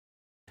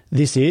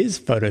This is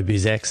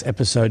PhotoBizX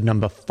episode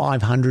number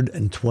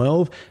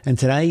 512, and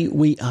today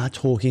we are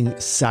talking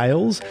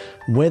sales,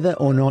 whether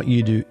or not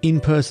you do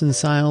in-person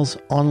sales,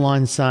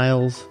 online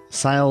sales,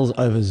 sales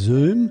over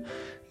Zoom.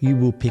 You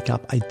will pick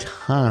up a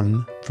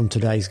ton from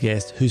today's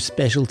guest, whose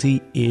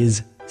specialty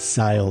is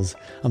sales.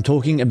 I'm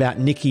talking about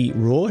Nikki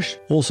Rausch,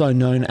 also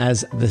known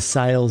as the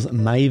Sales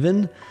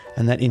Maven,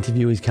 and that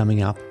interview is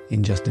coming up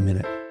in just a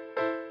minute.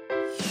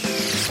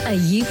 Are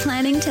you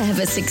planning to have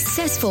a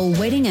successful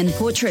wedding and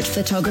portrait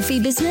photography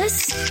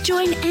business?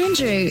 Join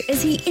Andrew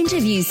as he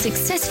interviews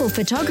successful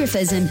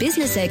photographers and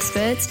business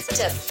experts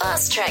to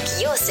fast-track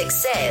your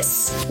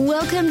success.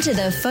 Welcome to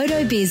the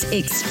PhotoBiz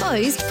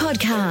Exposed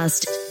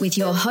podcast with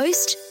your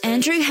host,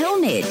 Andrew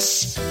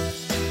Helmich.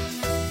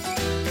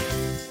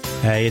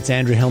 Hey, it's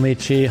Andrew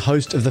Helmich here,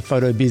 host of the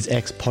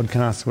PhotoBizX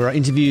podcast, where I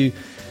interview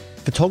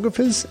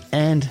photographers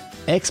and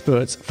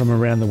experts from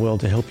around the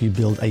world to help you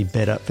build a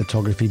better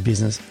photography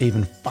business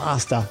even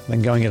faster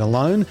than going it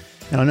alone.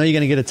 And I know you're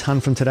going to get a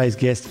ton from today's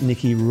guest,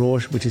 Nikki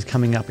Rausch, which is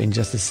coming up in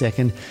just a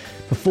second.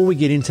 Before we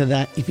get into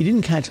that, if you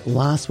didn't catch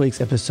last week's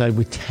episode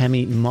with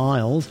Tammy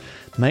Miles,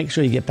 make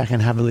sure you get back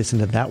and have a listen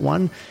to that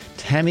one.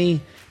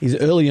 Tammy is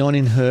early on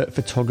in her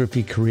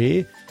photography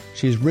career.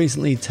 She's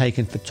recently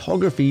taken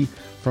photography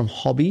from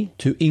hobby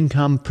to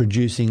income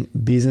producing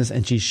business,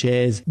 and she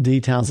shares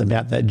details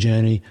about that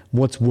journey,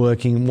 what's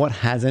working, what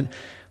hasn't,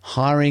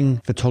 hiring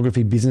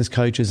photography business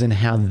coaches and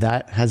how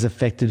that has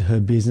affected her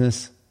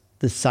business,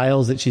 the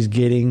sales that she's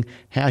getting,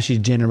 how she's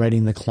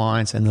generating the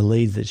clients and the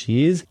leads that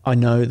she is. I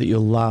know that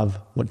you'll love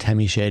what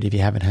Tammy shared if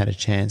you haven't had a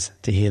chance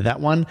to hear that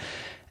one.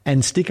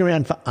 And stick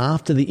around for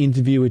after the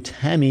interview with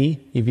Tammy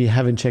if you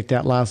haven't checked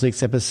out last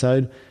week's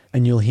episode,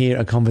 and you'll hear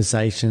a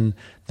conversation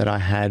that I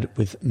had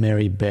with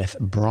Mary Beth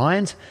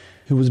Bryant,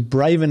 who was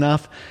brave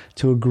enough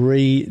to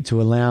agree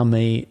to allow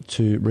me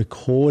to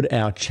record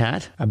our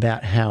chat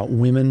about how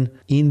women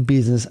in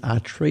business are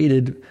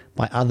treated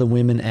by other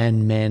women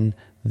and men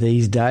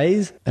these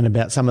days, and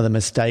about some of the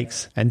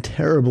mistakes and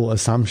terrible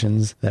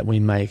assumptions that we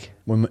make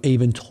when we're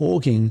even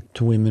talking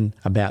to women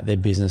about their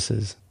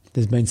businesses.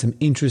 There's been some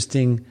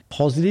interesting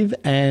positive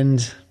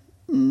and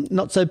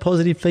not so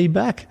positive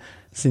feedback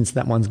since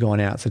that one's gone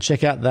out. So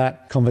check out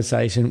that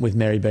conversation with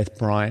Mary Beth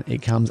Bryant.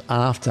 It comes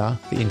after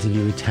the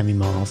interview with Tammy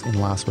Miles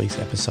in last week's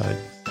episode.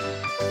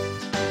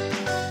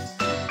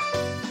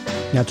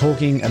 Now,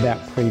 talking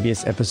about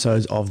previous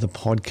episodes of the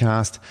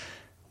podcast,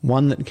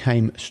 one that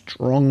came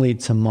strongly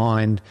to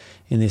mind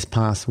in this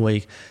past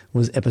week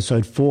was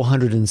episode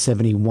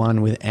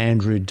 471 with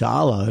Andrew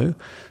Darlow,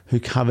 who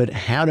covered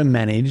how to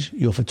manage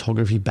your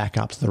photography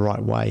backups the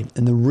right way.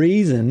 And the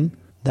reason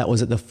that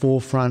was at the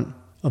forefront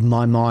of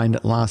my mind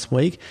last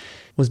week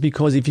was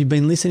because if you've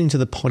been listening to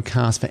the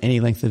podcast for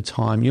any length of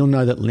time, you'll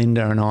know that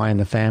Linda and I and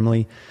the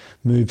family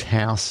moved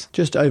house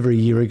just over a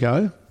year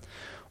ago.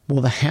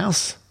 Well, the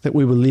house that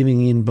we were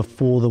living in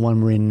before the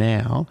one we're in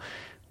now,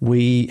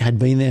 we had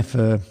been there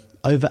for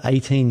over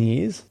 18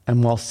 years.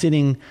 And while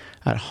sitting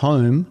at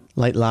home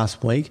late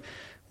last week,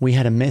 we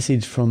had a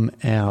message from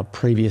our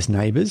previous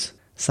neighbours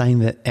saying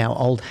that our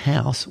old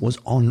house was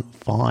on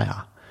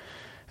fire.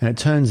 And it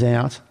turns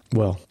out,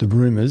 well, the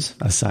rumours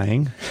are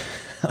saying,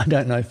 I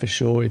don't know for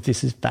sure if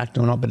this is fact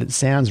or not, but it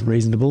sounds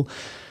reasonable,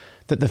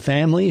 that the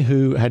family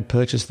who had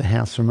purchased the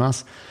house from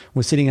us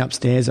were sitting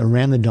upstairs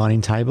around the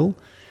dining table,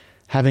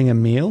 having a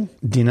meal,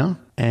 dinner,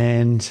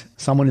 and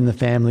someone in the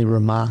family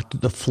remarked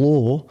that the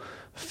floor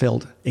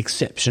felt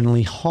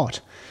exceptionally hot.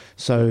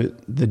 So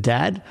the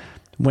dad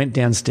went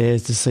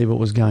downstairs to see what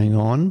was going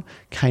on,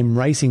 came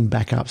racing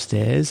back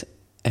upstairs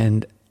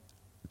and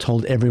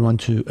told everyone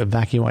to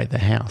evacuate the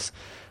house.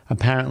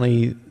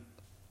 Apparently,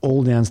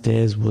 all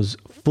downstairs was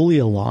fully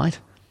alight.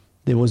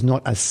 There was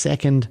not a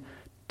second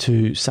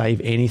to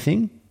save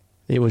anything.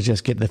 It was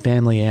just get the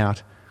family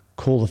out,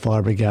 call the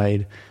fire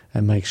brigade,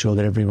 and make sure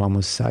that everyone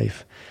was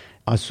safe.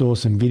 I saw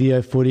some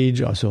video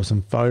footage. I saw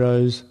some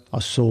photos. I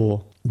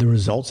saw the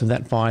results of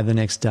that fire the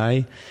next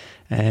day.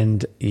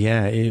 And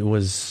yeah,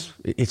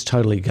 it's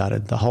totally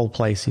gutted. The whole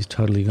place is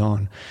totally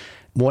gone.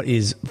 What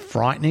is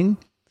frightening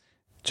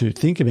to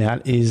think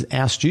about is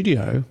our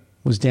studio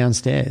was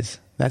downstairs.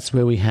 That's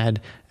where we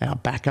had our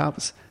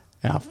backups,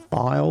 our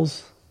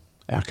files,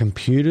 our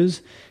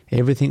computers.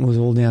 Everything was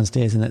all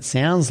downstairs. And it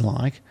sounds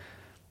like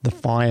the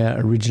fire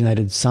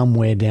originated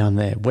somewhere down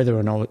there. Whether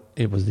or not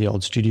it was the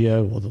old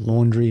studio or the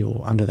laundry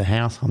or under the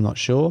house, I'm not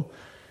sure.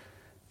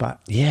 But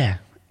yeah,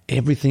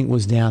 everything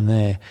was down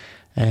there.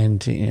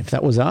 And if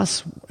that was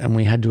us and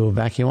we had to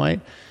evacuate,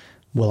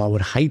 well, I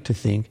would hate to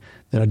think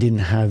that I didn't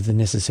have the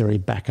necessary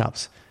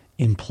backups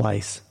in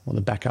place, or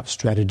the backup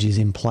strategies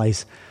in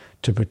place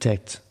to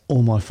protect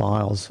all my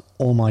files,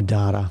 all my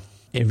data,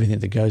 everything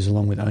that goes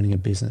along with owning a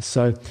business.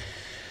 So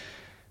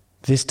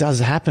this does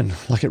happen,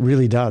 like it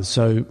really does.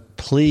 So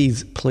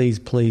please, please,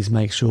 please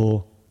make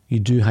sure you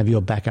do have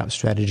your backup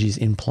strategies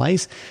in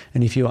place.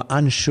 And if you are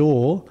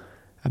unsure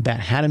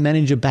about how to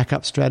manage your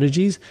backup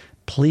strategies,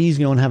 please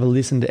go and have a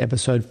listen to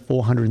episode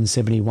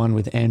 471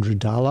 with Andrew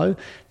Darlow.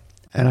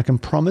 And I can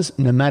promise,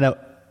 no matter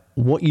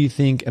what you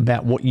think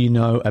about what you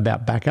know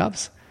about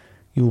backups,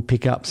 you will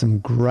pick up some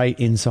great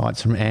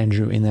insights from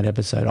Andrew in that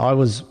episode. I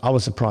was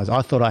surprised.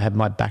 I thought I had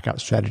my backup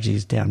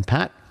strategies down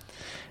pat.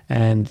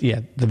 And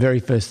yeah, the very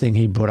first thing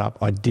he brought up,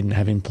 I didn't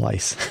have in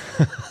place.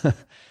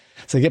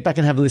 So get back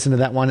and have a listen to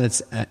that one.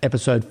 It's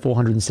episode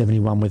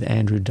 471 with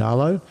Andrew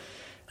Darlow.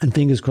 And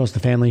fingers crossed the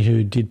family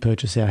who did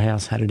purchase our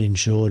house had it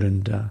insured.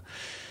 And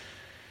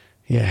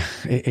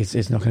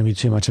it's not going to be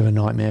too much of a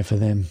nightmare for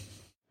them.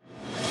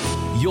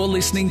 You're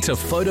listening to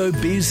Photo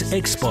Biz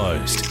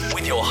Exposed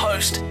with your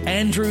host,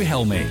 Andrew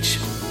Hellmich.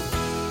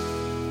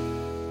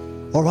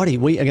 Alrighty,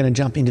 we are going to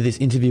jump into this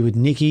interview with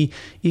Nikki.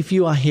 If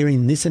you are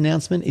hearing this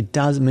announcement, it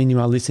does mean you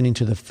are listening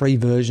to the free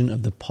version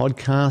of the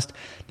podcast.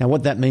 Now,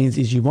 what that means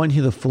is you won't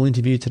hear the full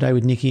interview today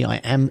with Nikki. I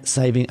am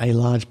saving a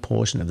large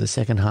portion of the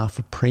second half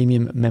for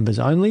premium members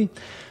only.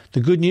 The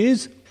good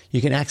news,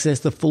 you can access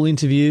the full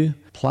interview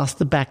plus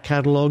the back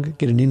catalogue,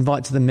 get an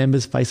invite to the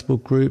members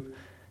Facebook group,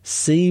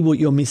 see what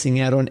you're missing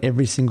out on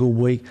every single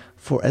week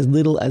for as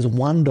little as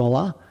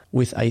 $1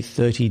 with a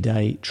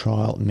 30-day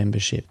trial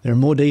membership. There are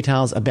more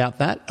details about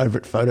that over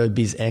at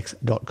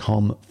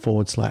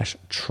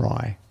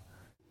photobizx.com/try.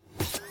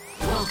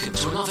 Welcome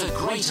to another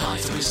great eye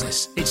for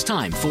business. It's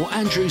time for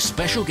Andrew's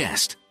special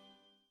guest.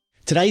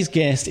 Today's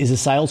guest is a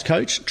sales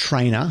coach,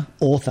 trainer,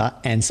 author,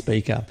 and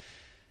speaker.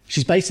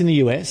 She's based in the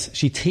US.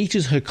 She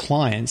teaches her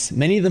clients,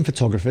 many of them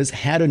photographers,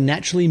 how to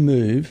naturally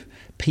move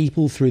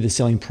people through the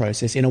selling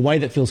process in a way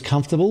that feels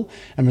comfortable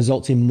and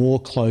results in more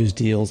closed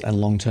deals and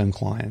long-term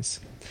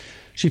clients.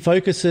 She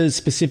focuses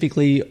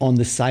specifically on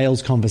the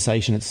sales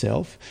conversation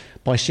itself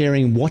by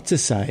sharing what to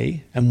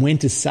say and when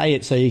to say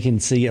it so you can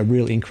see a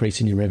real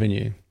increase in your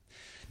revenue.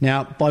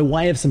 Now, by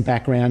way of some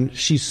background,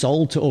 she's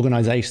sold to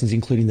organizations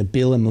including the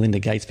Bill and Melinda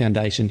Gates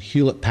Foundation,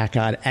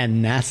 Hewlett-Packard,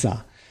 and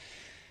NASA.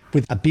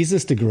 With a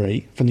business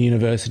degree from the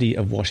University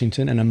of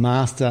Washington and a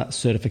master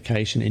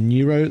certification in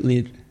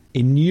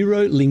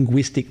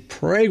neuro-linguistic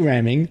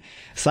programming,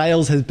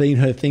 sales has been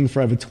her thing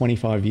for over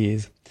 25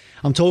 years.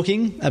 I'm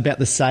talking about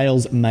the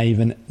sales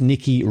maven,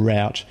 Nikki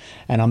Rausch,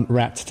 and I'm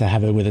rapt to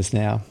have her with us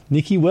now.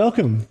 Nikki,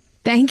 welcome.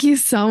 Thank you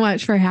so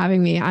much for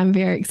having me. I'm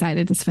very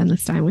excited to spend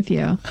this time with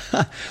you.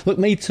 Look,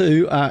 me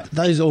too.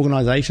 Those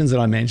organizations that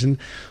I mentioned,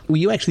 were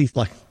you actually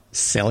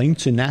selling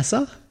to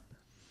NASA?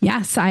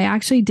 Yes, I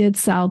actually did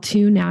sell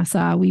to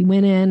NASA. We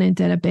went in and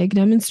did a big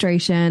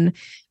demonstration.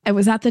 It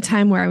was at the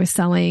time where I was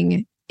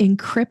selling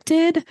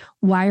encrypted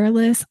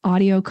wireless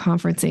audio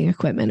conferencing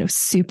equipment. It was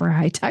super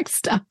high-tech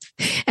stuff.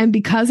 And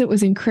because it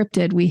was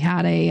encrypted, we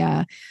had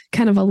a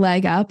kind of a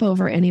leg up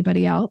over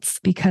anybody else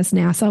because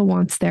NASA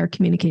wants their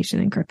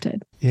communication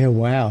encrypted. Yeah,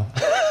 wow.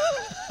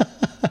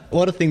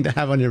 What a thing to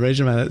have on your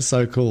resume. That's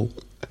so cool.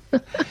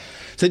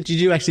 So did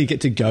you actually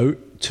get to go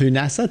to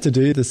NASA to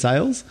do the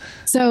sales?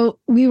 So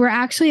we were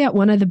actually at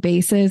one of the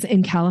bases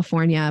in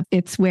California.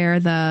 It's where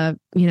the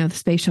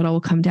space shuttle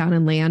will come down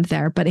and land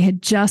there, but it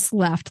had just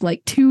left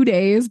 2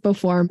 days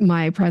before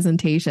my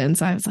presentation.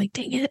 So I was like,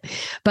 dang it.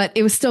 But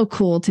it was still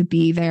cool to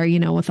be there,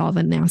 with all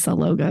the NASA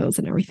logos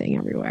and everything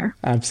everywhere.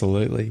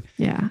 Absolutely.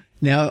 Yeah.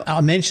 Now, I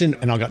mentioned,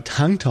 and I got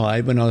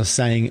tongue-tied when I was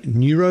saying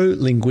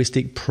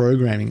neuro-linguistic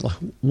programming.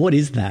 What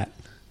is that?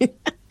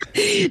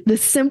 The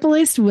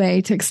simplest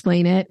way to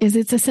explain it is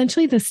it's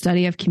essentially the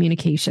study of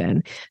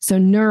communication. So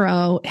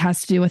neuro has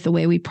to do with the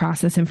way we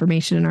process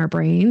information in our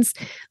brains.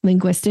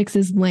 Linguistics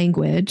is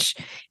language.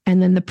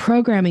 And then the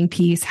programming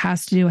piece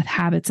has to do with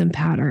habits and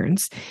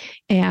patterns.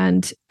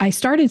 And I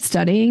started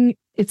studying,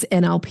 it's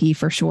NLP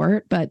for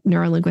short, but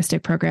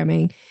neuro-linguistic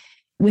programming,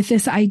 with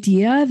this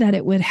idea that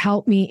it would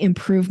help me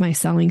improve my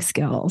selling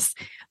skills.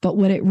 But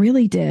what it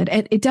really did,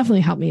 it definitely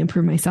helped me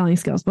improve my selling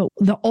skills, but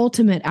the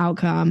ultimate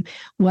outcome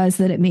was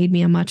that it made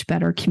me a much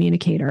better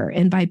communicator.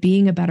 And by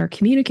being a better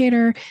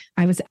communicator,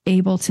 I was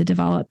able to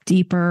develop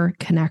deeper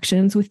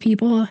connections with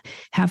people,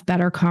 have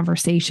better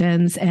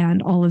conversations,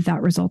 and all of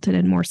that resulted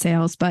in more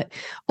sales. But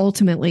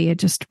ultimately, it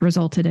just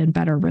resulted in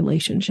better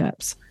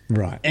relationships.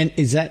 Right. And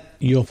is that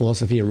your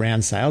philosophy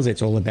around sales?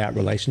 It's all about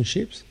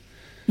relationships?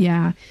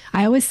 Yeah.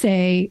 I always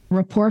say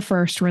rapport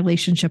first,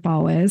 relationship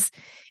always.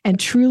 And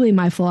truly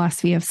my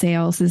philosophy of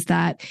sales is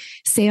that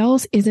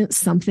sales isn't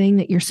something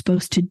that you're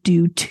supposed to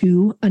do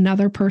to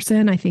another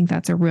person. I think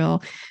that's a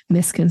real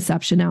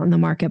misconception out in the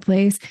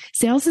marketplace.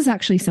 Sales is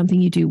actually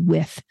something you do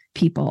with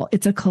people.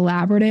 It's a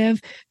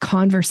collaborative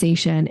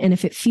conversation. And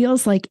if it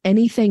feels like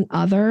anything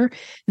other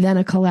than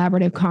a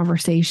collaborative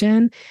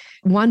conversation,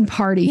 one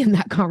party in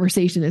that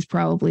conversation is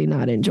probably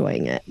not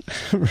enjoying it.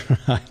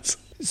 Right.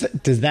 So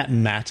does that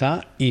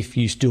matter if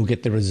you still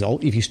get the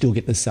result, if you still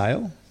get the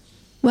sale?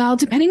 Well,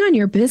 depending on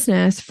your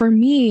business, for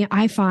me,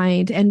 I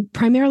find, and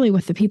primarily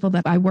with the people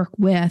that I work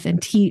with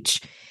and teach,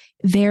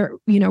 their,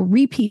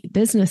 repeat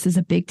business is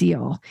a big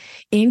deal.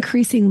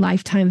 Increasing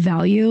lifetime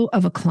value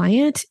of a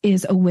client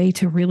is a way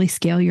to really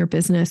scale your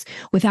business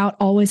without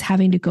always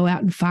having to go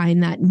out and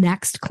find that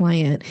next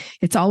client.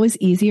 It's always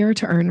easier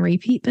to earn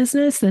repeat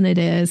business than it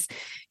is,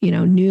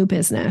 new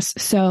business.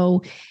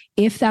 So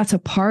if that's a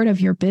part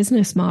of your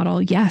business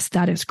model, yes,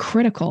 that is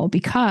critical,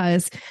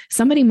 because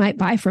somebody might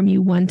buy from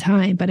you one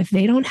time, but if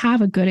they don't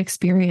have a good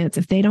experience,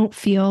 if they don't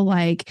feel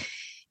like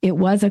it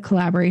was a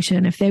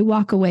collaboration, if they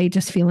walk away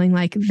just feeling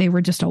like they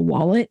were just a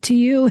wallet to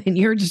you and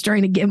you're just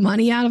trying to get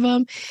money out of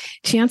them,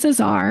 chances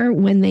are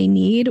when they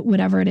need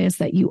whatever it is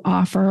that you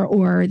offer,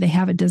 or they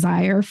have a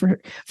desire for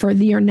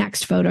your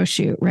next photo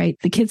shoot, right?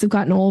 The kids have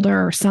gotten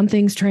older or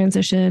something's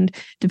transitioned,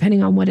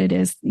 depending on what it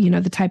is,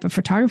 the type of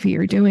photography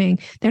you're doing,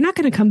 they're not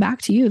going to come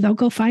back to you. They'll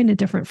go find a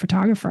different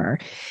photographer.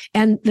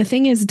 And the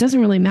thing is, it doesn't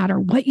really matter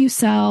what you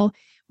sell,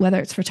 whether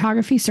it's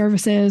photography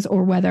services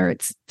or whether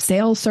it's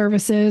sales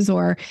services,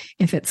 or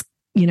if it's,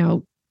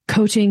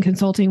 coaching,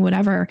 consulting,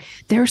 whatever,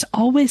 there's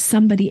always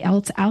somebody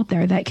else out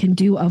there that can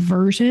do a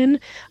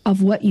version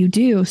of what you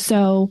do.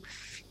 So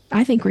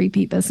I think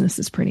repeat business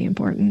is pretty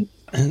important.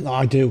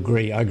 I do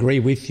agree. I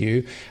agree with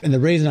you. And the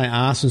reason I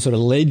asked and sort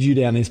of led you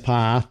down this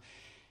path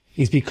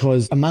is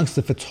because amongst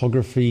the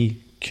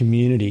photography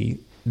community,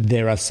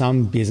 there are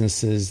some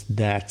businesses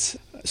that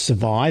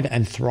survive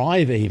and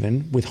thrive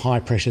even with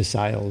high pressure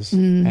sales.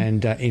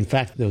 And in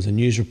fact, there was a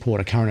news report,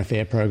 a current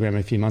affair program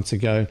a few months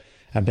ago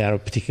about a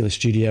particular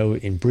studio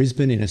in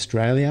Brisbane in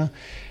Australia.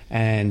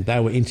 And they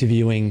were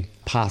interviewing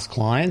past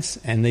clients,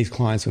 and these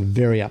clients were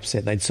very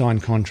upset. They'd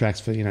signed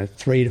contracts for, $3,000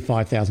 to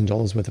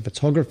 $5,000 worth of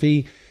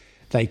photography.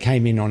 They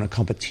came in on a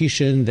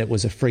competition that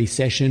was a free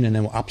session, and they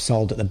were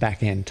upsold at the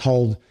back end,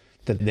 told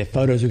that their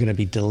photos were going to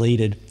be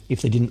deleted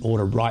if they didn't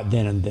order right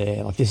then and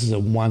there. Like, this is a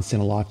once in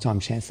a lifetime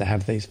chance to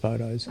have these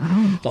photos.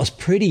 Oh. That was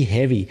pretty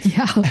heavy.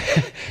 Yeah.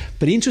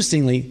 But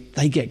interestingly,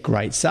 they get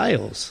great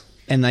sales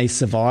and they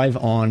survive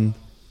on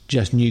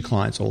just new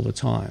clients all the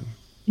time.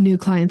 New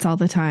clients all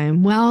the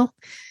time. Well,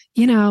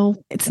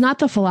 it's not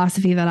the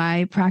philosophy that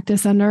I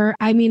practice under.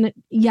 I mean,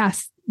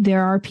 yes,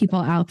 there are people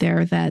out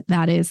there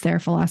that is their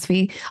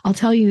philosophy. I'll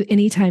tell you,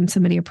 anytime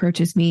somebody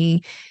approaches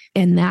me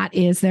and that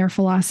is their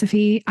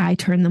philosophy, I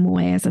turn them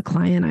away as a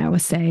client. I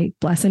always say,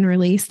 bless and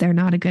release. They're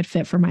not a good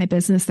fit for my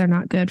business. They're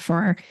not good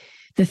for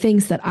the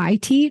things that I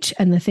teach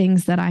and the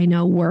things that I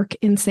know work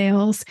in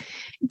sales.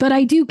 But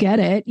I do get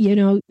it.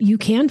 You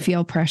can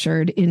feel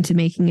pressured into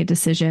making a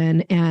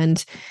decision,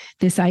 and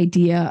this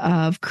idea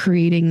of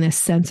creating this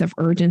sense of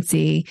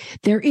urgency.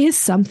 There is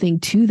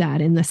something to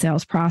that in the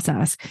sales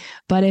process.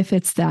 But if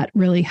it's that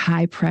really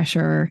high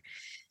pressure,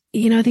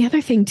 the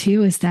other thing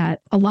too is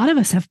that a lot of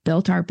us have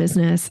built our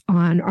business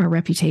on our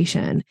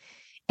reputation.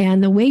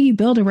 And the way you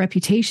build a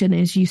reputation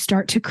is you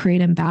start to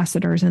create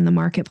ambassadors in the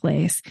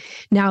marketplace.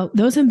 Now,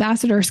 those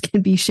ambassadors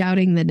can be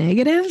shouting the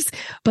negatives,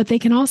 but they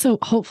can also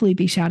hopefully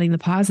be shouting the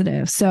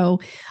positives.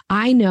 So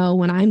I know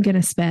when I'm going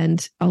to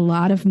spend a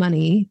lot of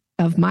money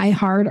of my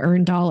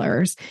hard-earned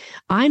dollars,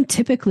 I'm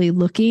typically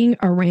looking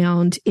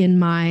around in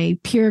my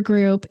peer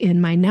group,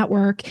 in my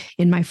network,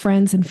 in my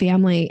friends and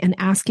family, and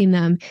asking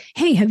them,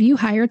 hey, have you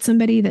hired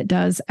somebody that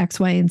does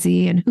X, Y, and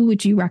Z? And who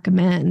would you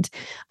recommend?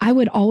 I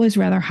would always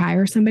rather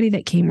hire somebody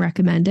that came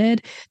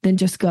recommended than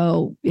just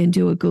go and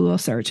do a Google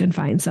search and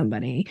find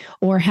somebody,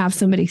 or have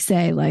somebody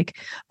say like,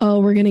 oh,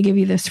 we're going to give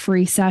you this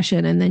free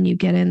session. And then you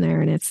get in there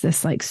and it's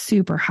this like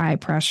super high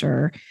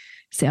pressure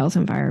sales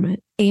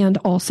environment. And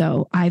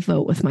also, I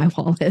vote with my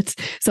wallet.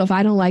 So if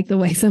I don't like the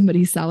way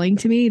somebody's selling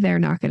to me, they're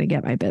not going to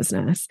get my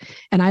business.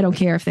 And I don't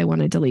care if they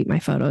want to delete my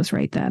photos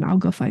right then. I'll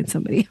go find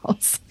somebody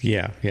else.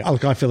 Yeah.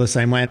 Look, I feel the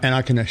same way. And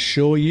I can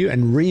assure you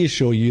and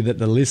reassure you that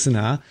the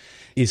listener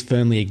is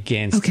firmly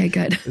against. Okay,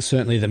 good.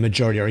 Certainly the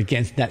majority are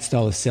against that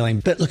style of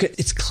selling. But look,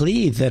 it's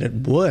clear that it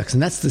works.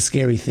 And that's the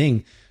scary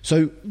thing.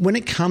 So when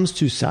it comes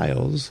to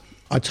sales,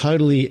 I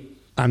totally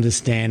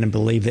understand and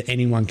believe that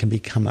anyone can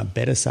become a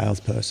better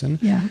salesperson.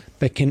 Yeah.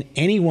 But can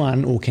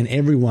anyone or can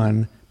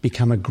everyone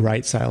become a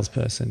great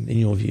salesperson in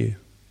your view?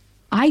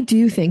 I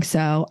do think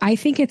so. I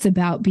think it's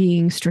about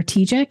being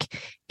strategic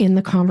in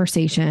the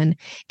conversation.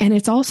 And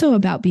it's also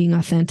about being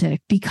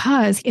authentic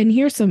because, and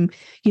here's some,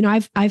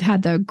 I've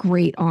had the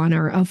great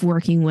honor of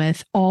working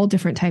with all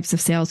different types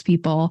of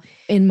salespeople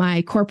in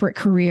my corporate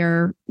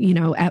career.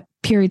 At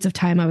periods of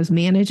time I was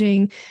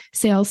managing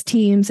sales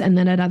teams. And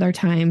then at other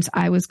times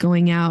I was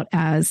going out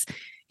as,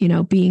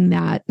 being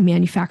that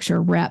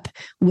manufacturer rep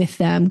with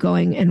them,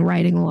 going and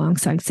writing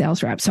alongside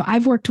sales reps. So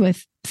I've worked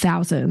with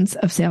thousands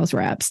of sales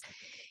reps.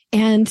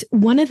 And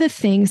one of the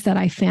things that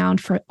I found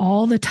for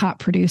all the top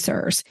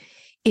producers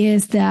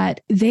is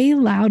that they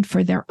allowed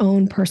for their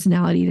own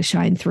personality to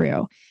shine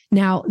through.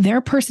 Now,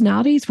 their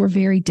personalities were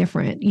very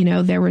different.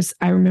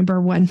 I remember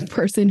one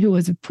person who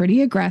was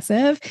pretty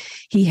aggressive.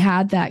 He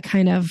had that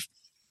kind of,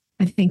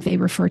 I think they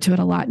refer to it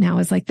a lot now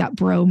as like that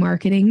bro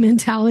marketing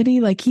mentality.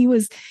 Like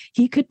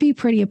he could be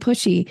pretty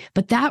pushy,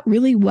 but that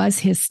really was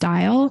his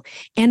style.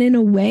 And in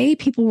a way,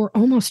 people were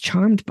almost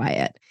charmed by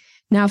it.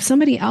 Now, if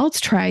somebody else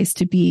tries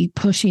to be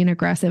pushy and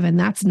aggressive and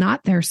that's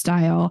not their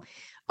style,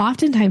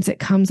 oftentimes it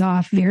comes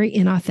off very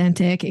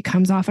inauthentic. It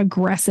comes off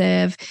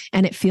aggressive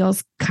and it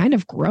feels kind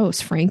of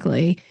gross,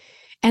 frankly.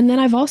 And then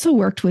I've also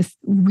worked with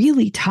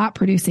really top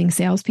producing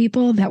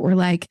salespeople that were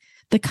like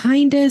the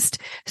kindest,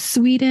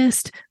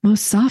 sweetest,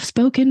 most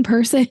soft-spoken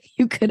person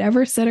you could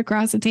ever sit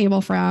across a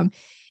table from.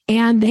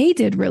 And they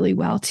did really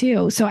well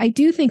too. So I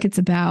do think it's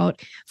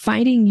about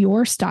finding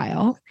your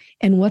style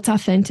and what's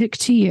authentic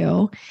to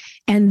you,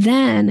 and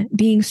then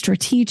being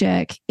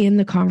strategic in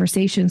the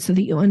conversation so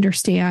that you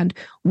understand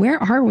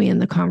where are we in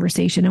the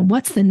conversation and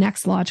what's the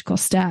next logical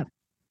step.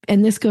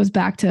 And this goes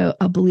back to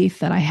a belief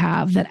that I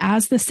have that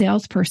as the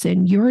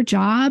salesperson, your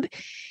job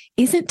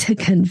isn't to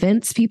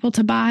convince people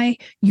to buy.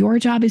 Your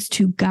job is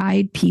to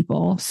guide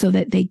people so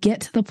that they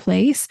get to the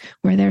place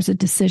where there's a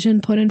decision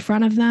put in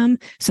front of them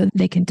so that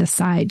they can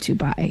decide to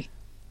buy.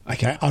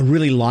 Okay, I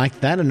really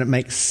like that and it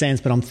makes sense.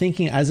 But I'm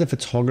thinking as a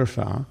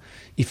photographer,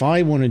 if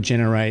I want to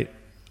generate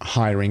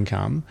higher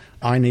income,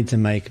 I need to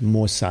make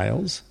more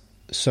sales.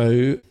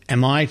 So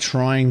am I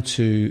trying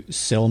to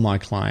sell my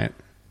client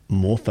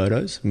more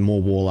photos,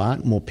 more wall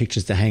art, more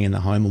pictures to hang in the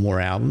home or more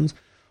albums?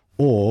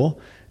 Or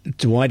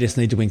do I just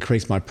need to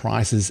increase my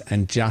prices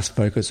and just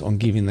focus on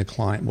giving the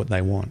client what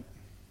they want?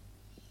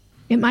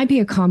 It might be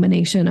a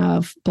combination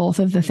of both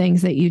of the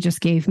things that you just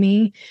gave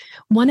me.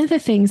 One of the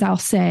things I'll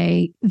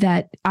say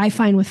that I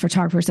find with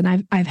photographers,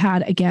 and I've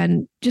had,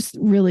 again, just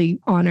really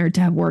honored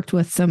to have worked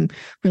with some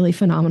really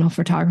phenomenal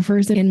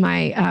photographers in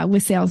my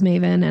with Sales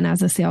Maven and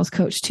as a sales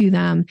coach to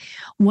them.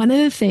 One of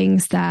the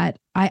things that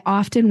I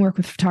often work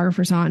with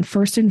photographers on,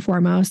 first and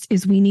foremost,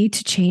 is we need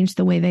to change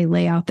the way they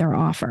lay out their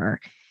offer.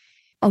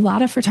 A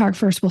lot of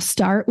photographers will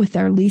start with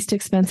their least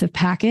expensive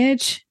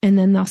package, and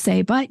then they'll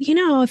say, but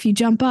if you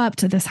jump up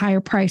to this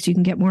higher price, you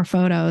can get more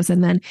photos.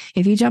 And then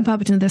if you jump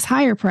up to this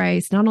higher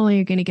price, not only are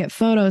you going to get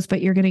photos,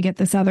 but you're going to get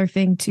this other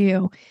thing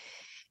too.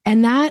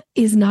 And that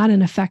is not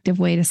an effective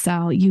way to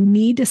sell. You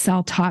need to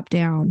sell top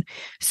down.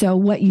 So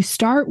what you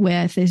start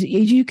with is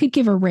you could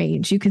give a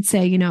range. You could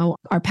say,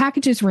 our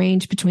packages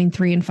range between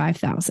 $3,000 and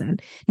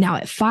 $5,000. Now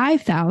at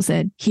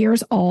 $5,000,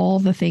 here's all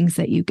the things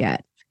that you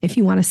get. If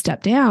you want to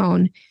step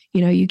down,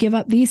 you give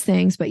up these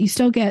things, but you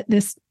still get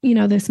this,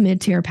 this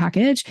mid-tier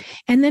package.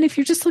 And then if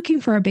you're just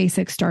looking for a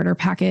basic starter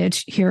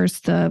package,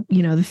 here's the, the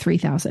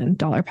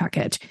 $3,000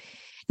 package.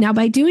 Now,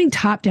 by doing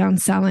top-down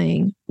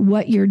selling,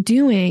 what you're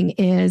doing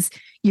is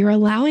you're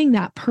allowing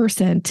that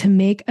person to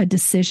make a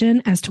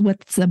decision as to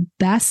what's the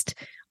best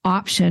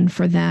option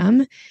for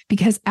them,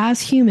 because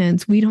as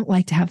humans, we don't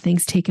like to have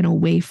things taken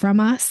away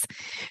from us.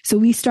 So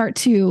we start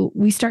to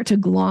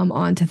glom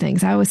onto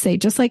things. I always say,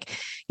 just like,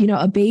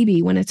 a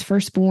baby when it's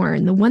first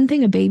born, the one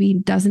thing a baby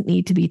doesn't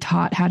need to be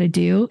taught how to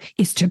do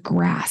is to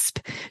grasp,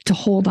 to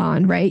hold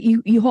on, right?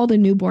 You hold a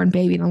newborn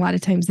baby and a lot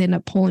of times they end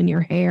up pulling your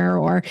hair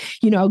or,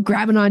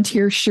 grabbing onto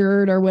your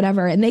shirt or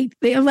whatever. And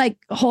they are like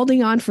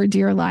holding on for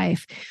dear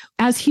life.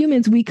 As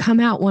humans, we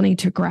come out wanting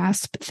to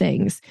grasp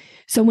things.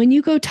 So when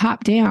you go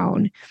top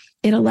down,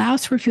 it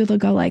allows for people to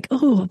go like,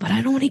 oh, but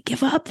I don't want to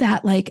give up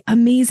that like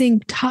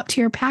amazing top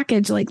tier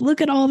package. Like,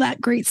 look at all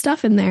that great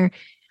stuff in there.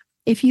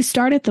 If you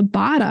start at the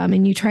bottom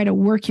and you try to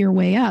work your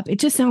way up, it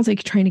just sounds like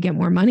you're trying to get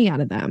more money out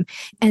of them.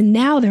 And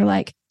now they're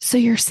like, so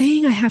you're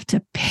saying I have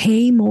to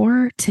pay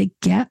more to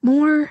get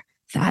more?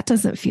 That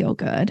doesn't feel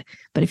good.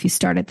 But if you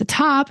start at the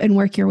top and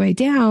work your way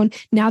down,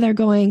 now they're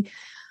going,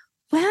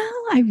 well,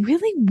 I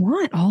really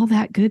want all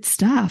that good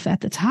stuff at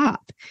the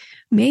top.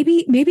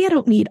 Maybe I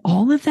don't need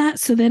all of that.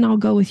 So then I'll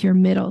go with your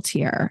middle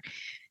tier.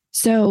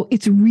 So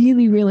it's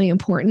really, really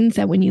important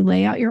that when you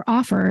lay out your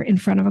offer in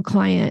front of a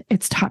client,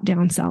 it's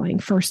top-down selling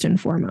first and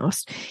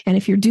foremost. And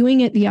if you're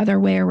doing it the other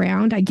way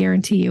around, I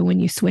guarantee you when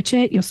you switch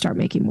it, you'll start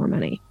making more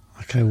money.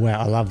 Okay, wow,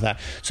 I love that.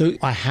 So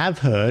I have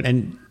heard,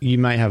 and you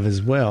may have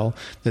as well,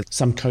 that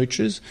some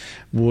coaches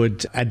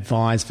would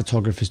advise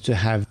photographers to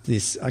have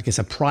this, I guess,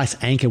 a price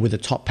anchor with a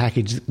top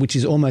package, which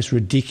is almost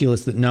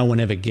ridiculous that no one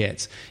ever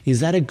gets.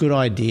 Is that a good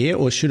idea,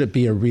 or should it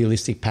be a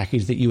realistic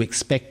package that you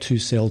expect to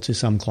sell to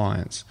some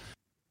clients?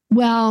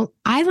 Well,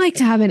 I like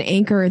to have an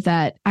anchor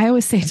that I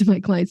always say to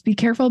my clients, be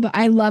careful, but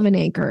I love an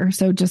anchor.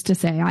 So just to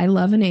say, I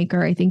love an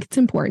anchor. I think it's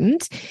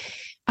important.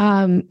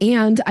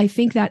 And I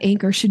think that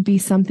anchor should be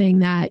something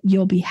that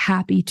you'll be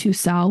happy to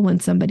sell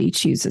when somebody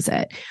chooses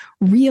it.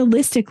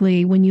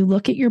 Realistically, when you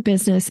look at your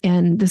business,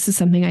 and this is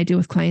something I do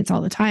with clients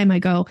all the time, I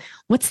go,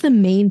 what's the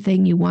main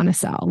thing you want to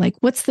sell? Like,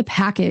 what's the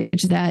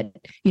package that,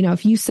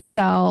 if you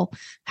sell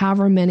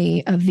however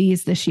many of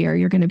these this year,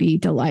 you're going to be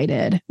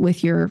delighted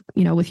with your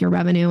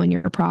revenue and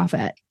your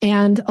profit.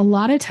 And a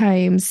lot of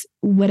times,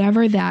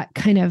 whatever that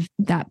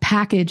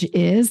package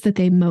is that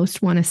they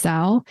most want to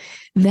sell,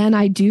 then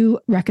I do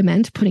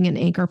recommend putting an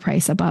anchor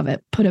price above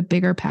it, put a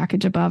bigger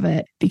package above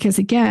it. Because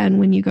again,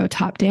 when you go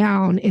top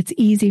down, it's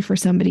easy for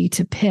somebody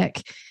to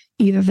pick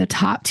either the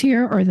top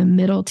tier or the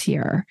middle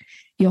tier.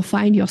 You'll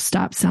find you'll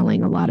stop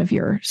selling a lot of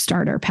your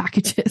starter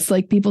packages.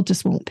 Like, people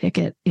just won't pick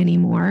it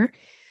anymore.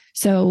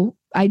 So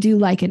I do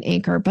like an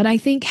anchor, but I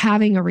think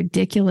having a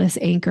ridiculous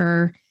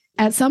anchor,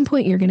 at some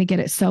point you're going to get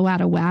it so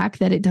out of whack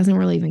that it doesn't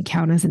really even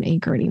count as an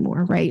anchor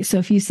anymore, right? So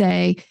if you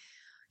say,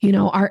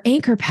 our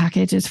anchor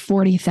package is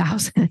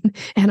 $40,000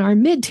 and our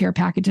mid-tier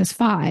package is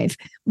 $5,000.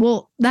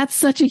 Well, that's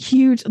such a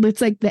huge,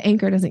 it's like the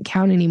anchor doesn't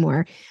count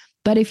anymore.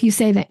 But if you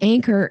say the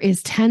anchor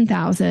is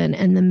 10,000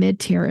 and the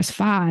mid-tier is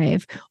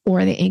 5,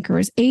 or the anchor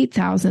is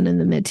 8,000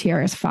 and the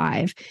mid-tier is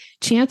 5,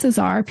 chances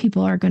are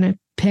people are going to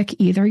pick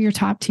either your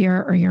top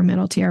tier or your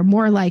middle tier.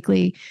 More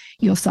likely,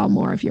 you'll sell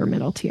more of your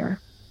middle tier.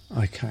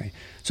 Okay.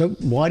 So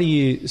why do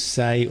you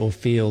say or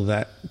feel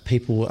that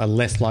people are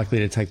less likely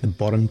to take the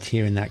bottom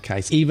tier in that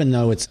case, even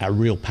though it's a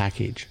real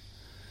package?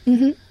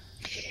 Mm-hmm.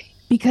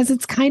 Because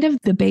it's kind of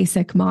the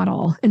basic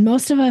model. And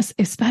most of us,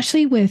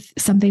 especially with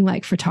something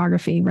like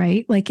photography,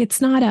 right? Like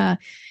it's not a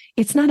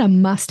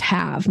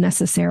must-have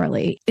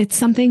necessarily. It's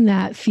something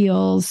that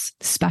feels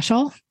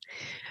special.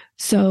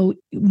 So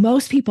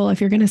most people,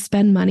 if you're going to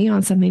spend money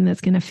on something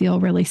that's going to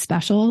feel really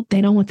special, they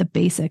don't want the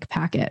basic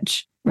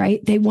package, right?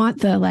 They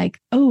want the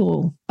like,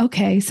 oh,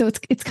 okay. So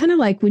it's kind of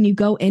like when you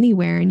go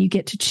anywhere and you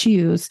get to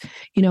choose,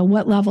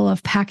 what level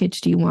of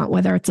package do you want,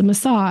 whether it's a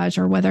massage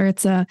or whether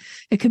it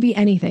could be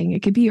anything.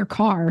 It could be your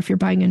car if you're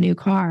buying a new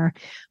car.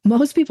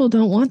 Most people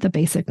don't want the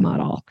basic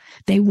model.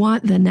 They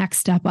want the next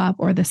step up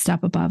or the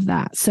step above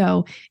that.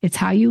 So it's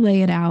how you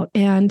lay it out.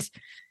 And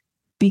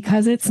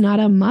because it's not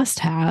a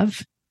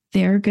must-have,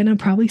 they're going to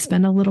probably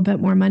spend a little bit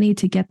more money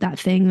to get that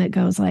thing that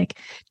goes like,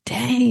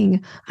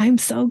 dang, I'm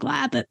so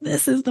glad that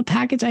this is the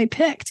package I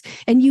picked.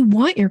 And you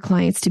want your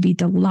clients to be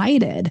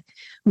delighted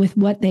with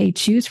what they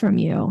choose from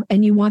you.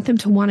 And you want them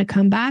to want to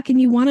come back,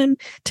 and you want them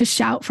to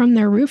shout from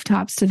their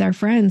rooftops to their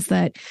friends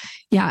that,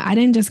 yeah, I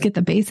didn't just get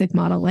the basic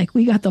model. Like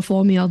we got the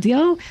full meal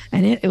deal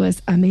and it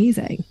was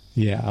amazing.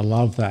 Yeah, I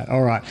love that.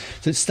 All right.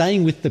 So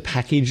staying with the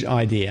package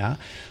idea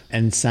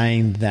and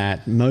saying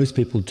that most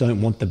people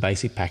don't want the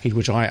basic package,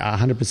 which I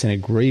 100%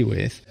 agree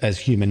with as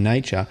human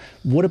nature.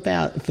 What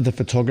about for the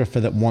photographer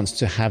that wants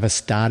to have a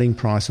starting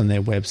price on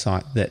their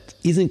website that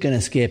isn't going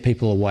to scare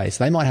people away?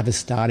 So they might have a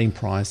starting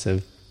price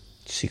of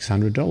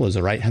 $600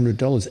 or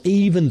 $800,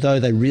 even though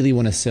they really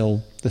want to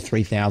sell the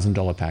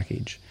 $3,000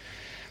 package.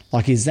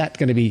 Like, is that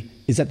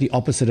the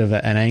opposite of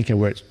an anchor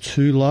where it's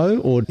too low,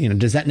 or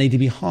does that need to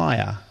be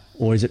higher,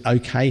 or is it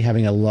okay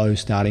having a low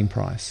starting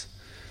price?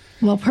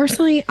 Well,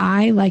 personally,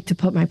 I like to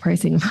put my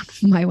pricing on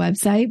my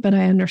website, but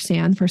I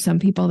understand for some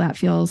people that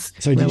feels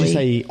So did you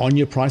say on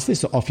your price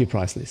list or off your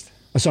price list?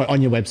 Oh, sorry,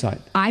 on your website.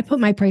 I put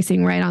my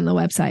pricing right on the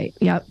website.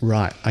 Yep.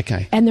 Right.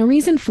 Okay. And the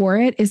reason for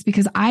it is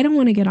because I don't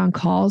want to get on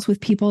calls with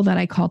people that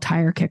I call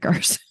tire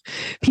kickers.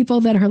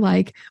 People that are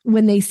like,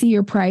 when they see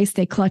your price,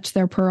 they clutch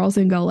their pearls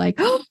and go like,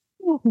 oh,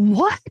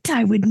 what?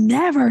 I would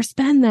never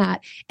spend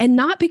that. And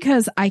not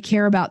because I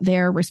care about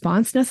their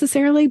response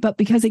necessarily, but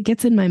because it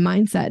gets in my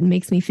mindset and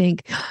makes me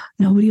think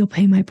nobody will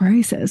pay my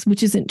prices,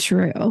 which isn't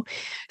true.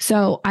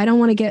 So I don't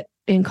want to get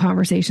in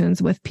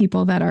conversations with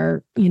people that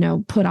are,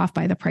 put off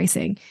by the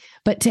pricing.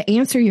 But to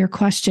answer your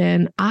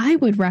question, I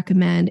would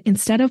recommend,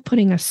 instead of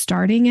putting a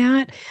starting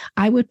at,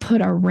 I would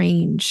put a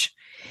range.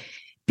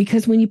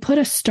 Because when you put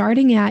a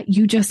starting at,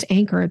 you just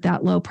anchor at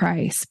that low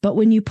price. But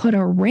when you put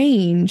a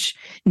range,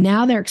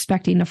 now they're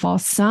expecting to fall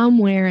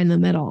somewhere in the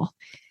middle,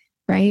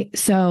 right?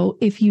 So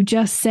if you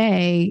just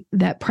say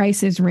that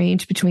prices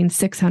range between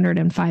 600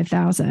 and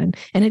 5,000,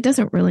 and it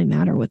doesn't really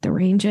matter what the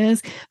range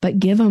is, but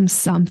give them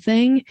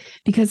something.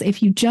 Because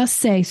if you just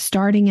say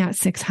starting at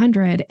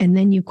 600 and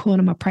then you quote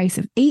them a price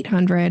of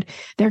 800,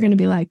 they're going to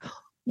be like,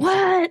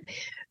 what?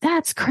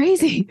 That's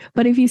crazy.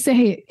 But if you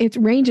say it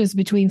ranges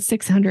between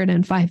 600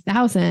 and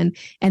 5,000,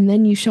 and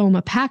then you show them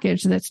a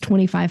package that's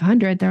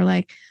 2,500, they're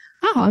like,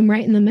 oh, I'm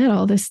right in the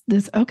middle. This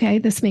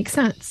makes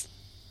sense.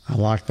 I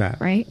like that.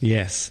 Right?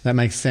 Yes, that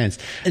makes sense.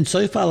 And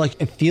so far,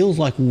 it feels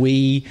like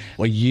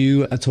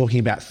you are talking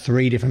about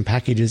 3 different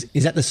packages.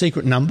 Is that the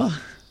secret number?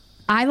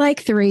 I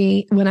like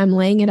 3 when I'm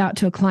laying it out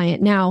to a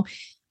client. Now,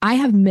 I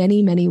have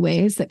many, many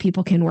ways that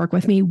people can work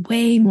with me,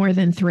 way more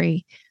than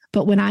 3.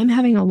 But when I'm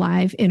having a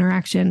live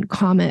interaction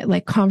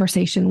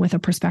conversation with a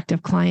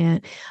prospective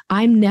client,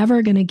 I'm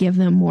never going to give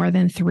them more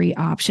than 3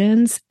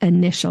 options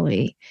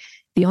initially.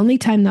 The only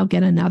time they'll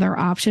get another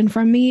option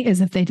from me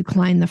is if they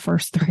decline the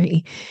first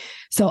 3.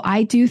 So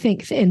I do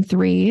think in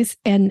 3s.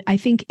 And I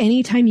think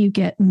anytime you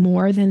get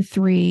more than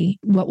 3,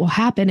 what will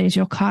happen is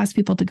you'll cause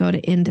people to go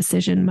to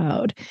indecision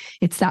mode.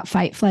 It's that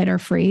fight, flight, or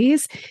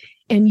freeze.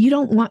 And you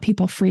don't want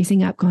people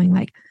freezing up going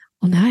like,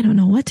 well, now I don't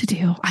know what to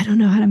do. I don't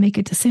know how to make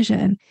a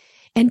decision.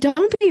 And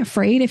don't be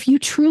afraid if you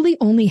truly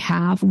only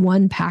have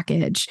one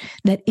package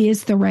that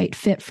is the right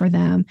fit for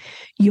them.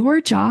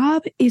 Your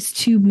job is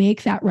to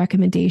make that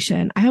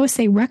recommendation. I always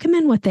say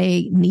recommend what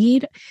they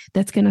need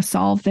that's going to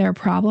solve their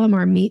problem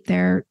or meet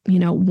their,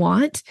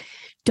 want.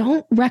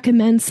 Don't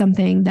recommend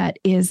something that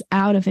is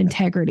out of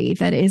integrity,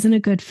 that isn't a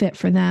good fit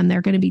for them.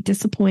 They're going to be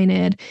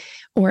disappointed,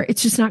 or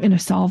it's just not going to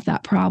solve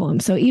that problem.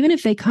 So even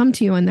if they come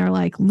to you and they're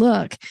like,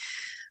 look,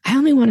 I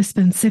only want to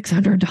spend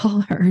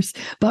 $600,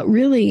 but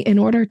really in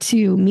order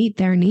to meet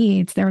their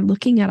needs, they're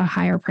looking at a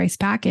higher price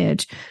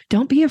package.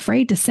 Don't be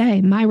afraid to say,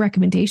 my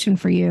recommendation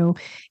for you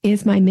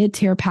is my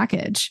mid-tier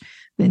package.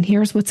 Then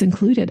here's what's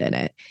included in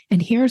it.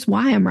 And here's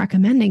why I'm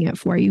recommending it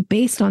for you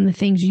based on the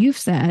things you've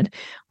said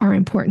are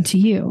important to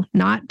you,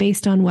 not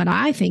based on what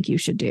I think you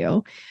should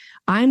do.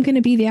 I'm going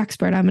to be the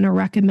expert. I'm going to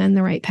recommend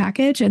the right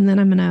package, and then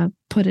I'm going to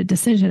put a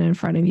decision in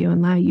front of you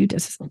and allow you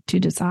to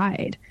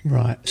decide.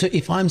 Right. So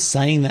if I'm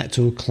saying that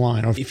to a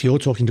client, or if you're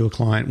talking to a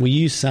client, will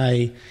you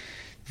say,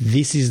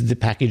 this is the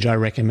package I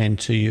recommend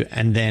to you,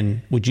 and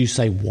then would you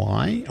say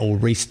why or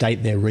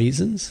restate their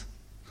reasons?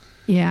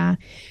 Yeah.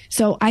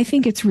 So I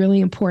think it's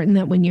really important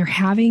that when you're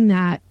having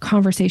that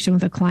conversation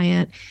with a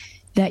client,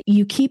 that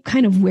you keep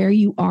kind of where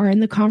you are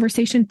in the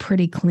conversation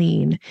pretty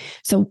clean.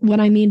 So what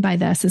I mean by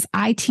this is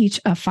I teach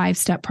a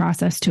 5-step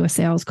process to a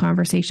sales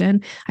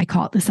conversation. I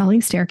call it the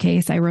selling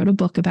staircase. I wrote a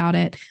book about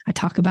it. I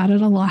talk about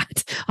it a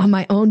lot on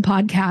my own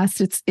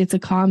podcast. It's a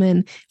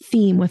common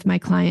theme with my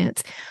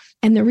clients.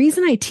 And the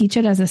reason I teach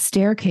it as a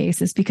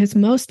staircase is because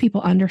most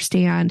people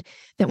understand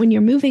that when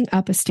you're moving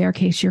up a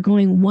staircase, you're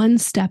going one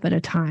step at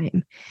a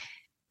time.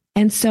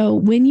 And so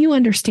when you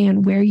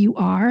understand where you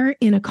are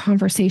in a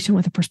conversation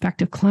with a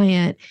prospective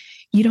client,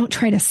 you don't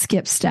try to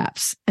skip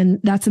steps.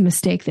 And that's a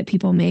mistake that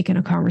people make in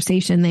a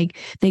conversation.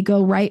 They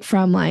go right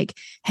from like,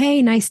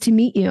 hey, nice to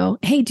meet you.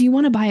 Hey, do you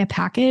want to buy a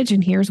package?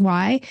 And here's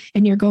why.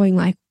 And you're going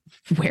like,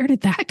 where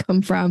did that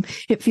come from?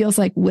 It feels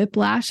like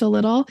whiplash a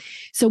little.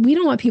 So we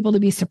don't want people to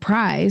be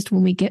surprised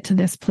when we get to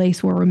this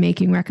place where we're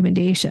making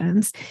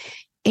recommendations.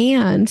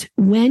 And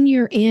when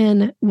you're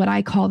in what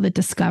I call the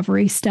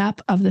discovery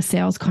step of the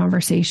sales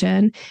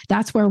conversation,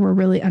 that's where we're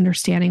really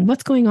understanding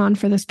what's going on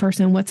for this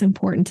person, what's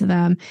important to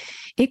them.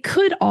 It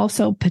could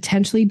also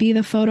potentially be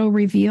the photo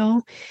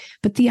reveal.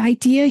 But the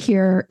idea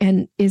here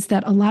is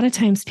that a lot of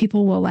times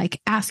people will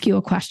like ask you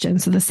a question.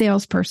 So the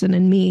salesperson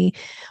and me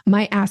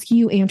might ask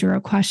you, Andrew,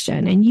 a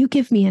question, and you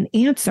give me an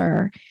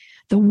answer.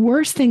 The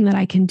worst thing that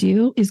I can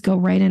do is go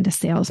right into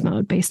sales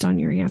mode based on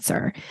your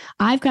answer.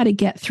 I've got to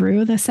get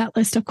through the set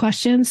list of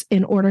questions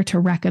in order to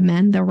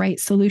recommend the right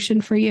solution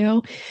for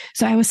you.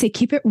 So I would say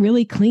keep it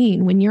really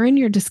clean. When you're in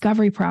your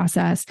discovery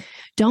process,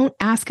 don't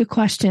ask a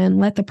question,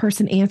 let the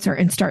person answer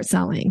and start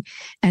selling.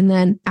 And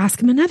then ask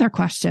them another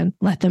question,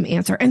 let them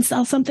answer and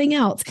sell something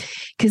else.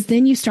 Because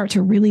then you start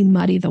to really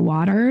muddy the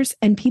waters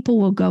and people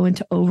will go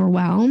into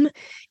overwhelm,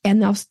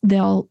 and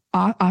they'll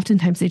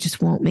oftentimes they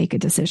just won't make a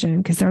decision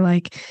because they're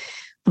like,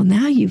 well,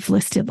 now you've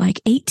listed like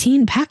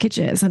 18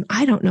 packages and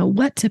I don't know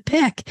what to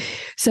pick.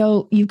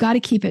 So you've got to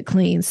keep it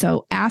clean.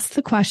 So ask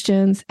the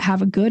questions,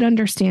 have a good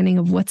understanding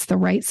of what's the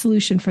right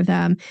solution for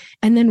them,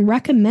 and then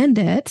recommend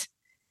it.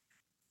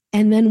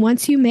 And then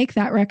once you make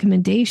that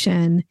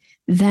recommendation,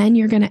 then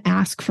you're going to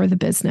ask for the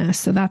business.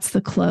 So that's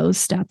the close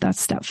step. That's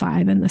step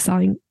 5 in the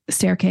selling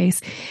staircase.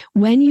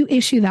 When you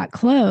issue that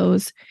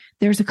close,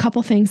 there's a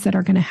couple things that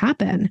are going to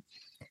happen.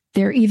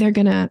 They're either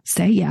going to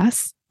say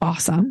yes,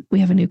 awesome, we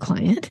have a new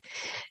client.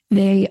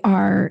 They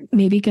are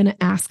maybe going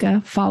to ask a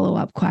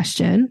follow-up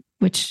question,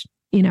 which,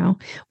 you know,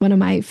 one of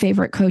my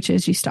favorite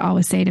coaches used to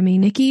always say to me,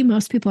 Nikki,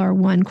 most people are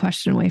one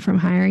question away from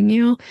hiring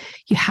you.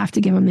 You have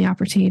to give them the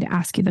opportunity to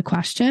ask you the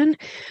question.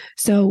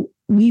 So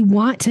we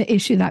want to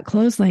issue that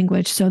close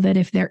language so that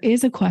if there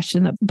is a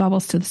question that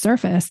bubbles to the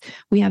surface,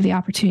 we have the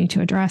opportunity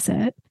to address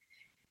it.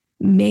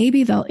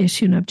 Maybe they'll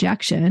issue an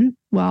objection.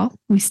 Well,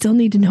 we still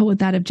need to know what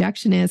that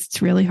objection is.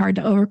 It's really hard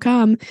to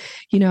overcome,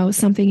 you know,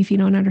 something if you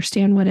don't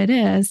understand what it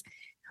is.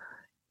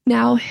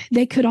 Now,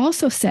 they could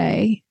also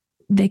say,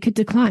 they could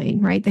decline,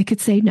 right? They could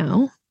say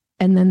no.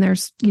 And then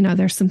there's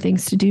some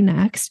things to do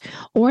next.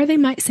 Or they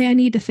might say, I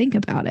need to think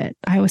about it.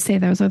 I always say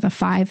those are the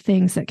 5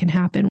 things that can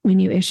happen when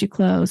you issue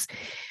close.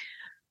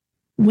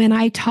 When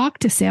I talk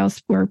to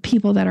sales or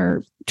people that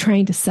are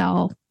trying to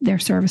sell their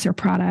service or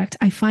product,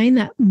 I find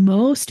that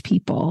most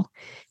people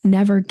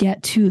never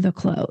get to the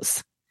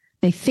close.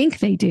 They think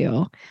they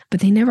do, but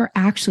they never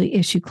actually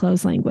issue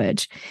close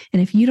language.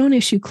 And if you don't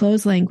issue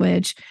close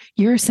language,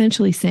 you're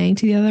essentially saying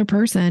to the other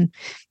person,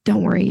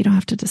 don't worry, you don't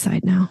have to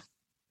decide now.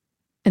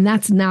 And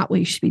that's not what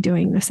you should be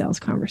doing in a sales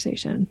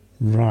conversation.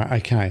 Right.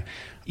 Okay.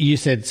 You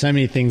said so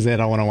many things that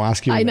I want to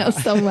ask you about. I know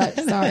so much.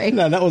 Sorry.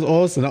 No, that was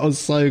awesome. That was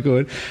so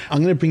good. I'm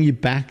going to bring you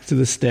back to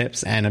the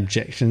steps and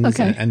objections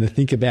and the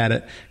think about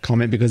it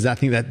comment, because I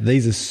think that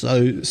these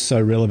are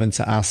so relevant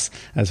to us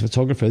as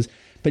photographers.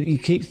 But you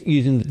keep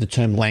using the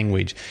term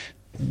language.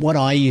 What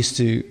I used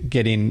to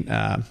get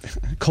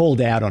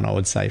called out on, I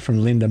would say,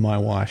 from Linda, my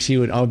wife, I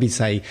would be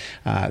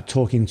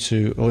talking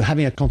to or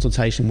having a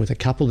consultation with a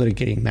couple that are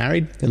getting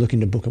married. They're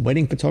looking to book a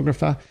wedding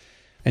photographer.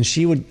 And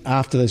she would,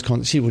 after those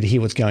she would hear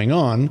what's going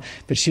on,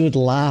 but she would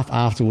laugh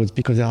afterwards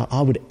because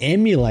I would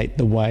emulate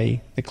the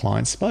way the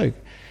client spoke.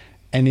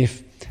 And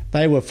if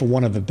they were, for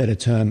want of a better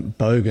term,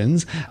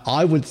 bogans,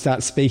 I would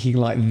start speaking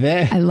like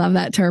that. I love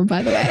that term,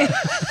 by the way.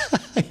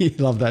 You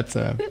love that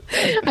term.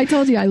 I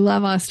told you I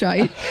love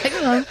Australian.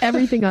 I love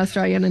everything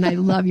Australian, and I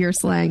love your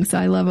slang. So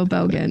I love a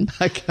bogan.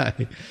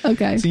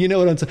 Okay. So you know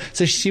what I'm saying?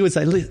 So she would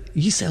say,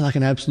 you sound like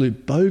an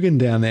absolute bogan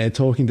down there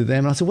talking to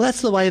them. And I said, well,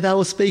 that's the way they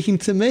were speaking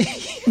to me.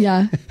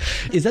 Yeah.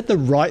 Is that the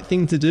right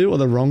thing to do or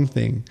the wrong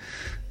thing?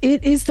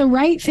 It is the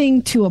right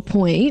thing to a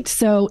point.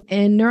 So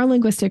in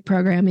neurolinguistic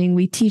programming,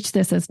 we teach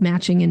this as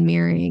matching and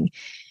mirroring.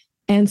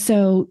 And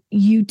so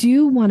you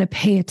do want to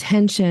pay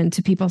attention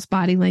to people's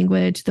body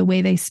language, the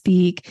way they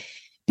speak,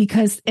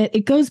 because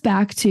it goes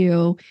back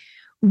to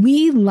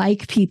we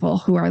like people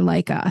who are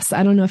like us.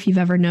 I don't know if you've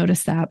ever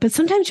noticed that, but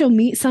sometimes you'll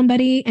meet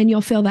somebody and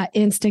you'll feel that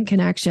instant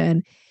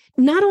connection.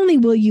 Not only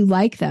will you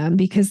like them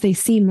because they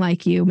seem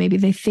like you, maybe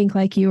they think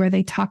like you, or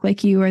they talk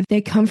like you, or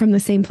they come from the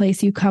same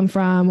place you come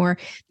from, or,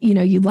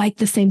 you like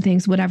the same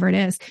things, whatever it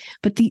is.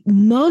 But the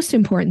most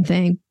important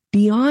thing,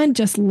 beyond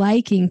just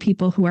liking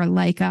people who are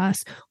like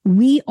us,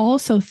 we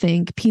also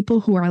think people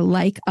who are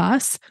like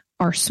us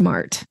are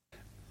smart.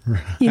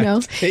 Right.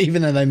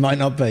 Even though they might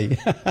not be.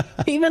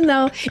 even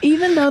though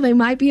they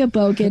might be a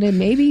bogan and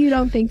maybe you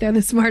don't think they're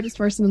the smartest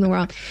person in the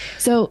world.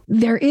 So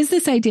there is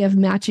this idea of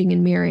matching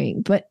and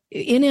mirroring, but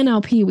in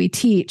NLP we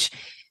teach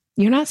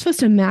you're not supposed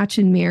to match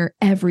and mirror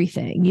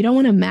everything. You don't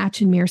want to match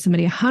and mirror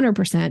somebody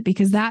 100%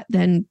 because that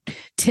then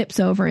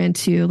tips over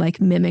into like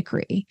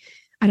mimicry.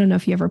 I don't know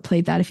if you ever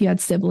played that, if you had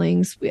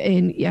siblings,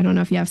 and I don't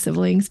know if you have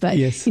siblings, but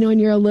yes. When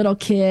you're a little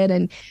kid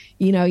and,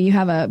 you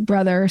have a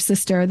brother or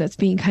sister that's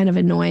being kind of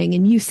annoying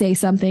and you say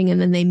something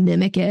and then they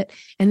mimic it.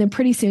 And then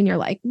pretty soon you're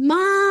like,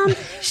 Mom,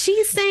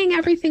 she's saying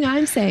everything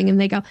I'm saying. And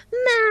they go,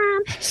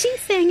 Mom, she's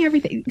saying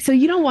everything. So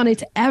you don't want it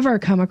to ever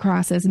come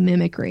across as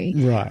mimicry.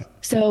 Right.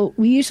 So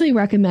we usually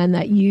recommend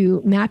that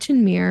you match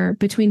and mirror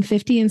between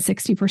 50 and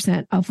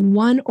 60% of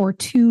one or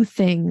two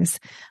things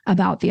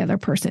about the other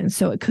person.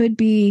 So it could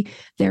be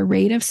their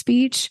rate of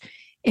speech.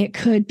 It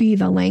could be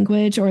the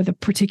language or the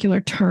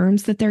particular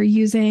terms that they're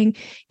using.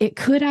 It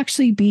could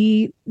actually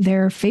be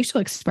their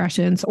facial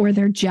expressions or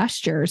their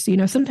gestures.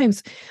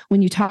 Sometimes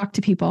when you talk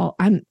to people,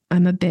 I'm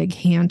a big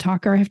hand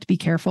talker. I have to be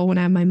careful when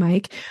I have my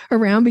mic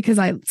around because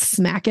I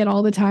smack it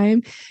all the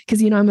time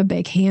because, I'm a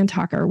big hand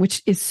talker,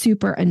 which is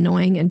super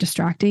annoying and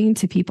distracting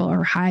to people who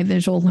are high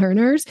visual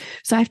learners.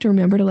 So I have to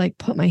remember to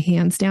put my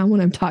hands down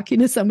when I'm talking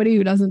to somebody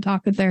who doesn't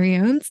talk with their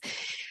hands.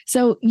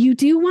 So you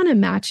do want to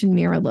match and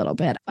mirror a little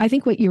bit. I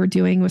think what you were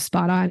doing was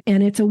spot on.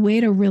 And it's a way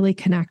to really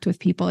connect with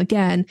people.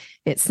 Again,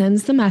 it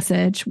sends the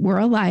message, we're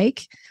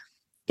alike.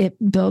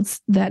 It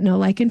builds that know,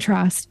 like, and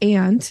trust.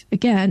 And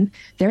again,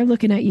 they're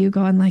looking at you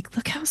going like,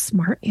 look how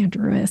smart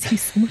Andrew is.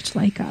 He's so much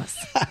like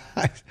us.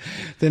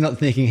 They're not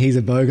thinking he's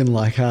a bogan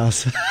like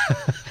us.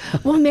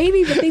 Well,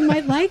 maybe, but they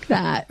might like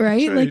that,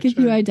 right? True, if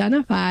you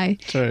identify.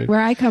 True.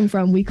 Where I come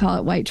from, we call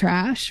it white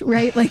trash,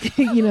 right?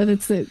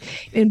 That's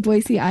in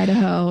Boise,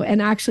 Idaho.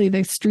 And actually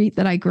the street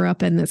that I grew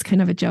up in, that's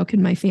kind of a joke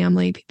in my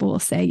family. People will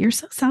say, you're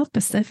so South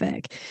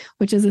Pacific,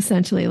 which is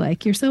essentially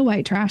like, you're so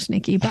white trash,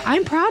 Nikki. But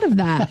I'm proud of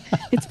that.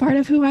 It's part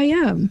of who I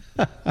am.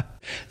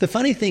 The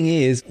funny thing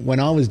is, when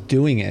I was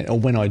doing it, or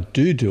when I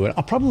do it,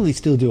 I probably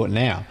still do it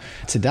now,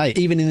 today.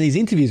 Even in these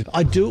interviews,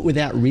 I do it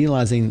without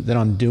realizing that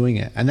I'm doing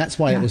it. And that's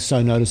why it was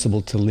so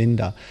noticeable to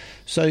Linda.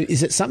 So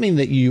is it something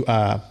that you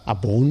are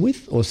born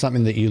with or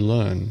something that you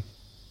learn?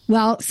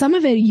 Well, some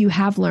of it you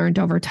have learned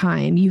over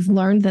time. You've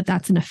learned that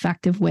that's an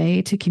effective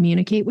way to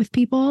communicate with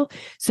people.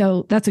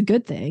 So that's a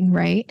good thing,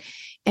 right?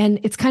 And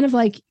it's kind of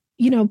like,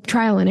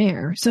 trial and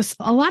error. So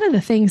a lot of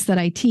the things that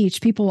I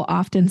teach, people will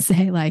often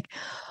say like,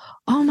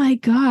 oh my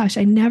gosh,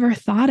 I never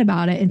thought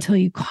about it until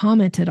you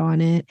commented on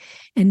it.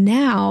 And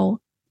now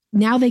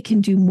they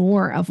can do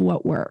more of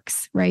what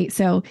works, right?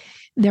 So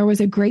there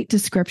was a great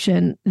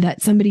description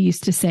that somebody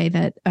used to say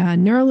that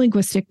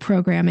neurolinguistic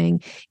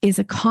programming is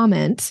a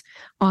comment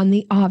on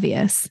the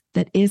obvious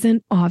that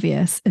isn't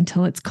obvious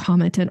until it's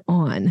commented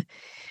on.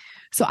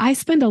 So I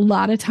spend a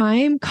lot of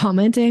time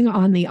commenting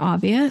on the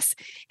obvious.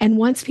 And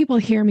once people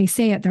hear me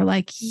say it, they're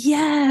like,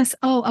 yes,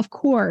 oh, of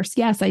course.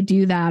 Yes, I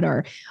do that.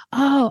 Or,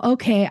 oh,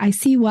 okay, I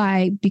see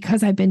why,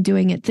 because I've been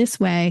doing it this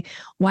way,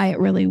 why it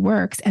really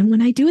works. And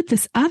when I do it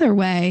this other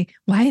way,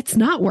 why it's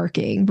not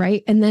working,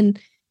 right? And then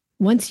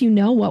once you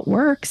know what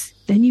works,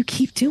 then you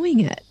keep doing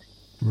it.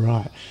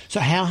 Right.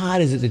 So how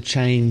hard is it to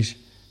change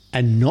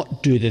and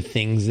not do the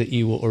things that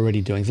you were already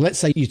doing? So let's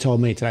say you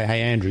told me today,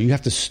 hey, Andrew, you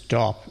have to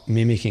stop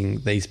mimicking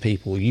these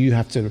people. You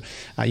have to,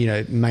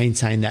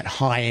 maintain that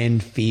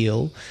high-end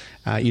feel.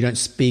 You don't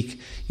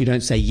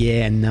say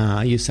yeah and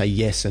nah, you say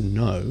yes and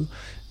no,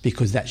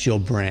 because that's your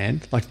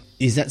brand.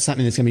 Is that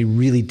something that's going to be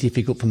really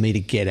difficult for me to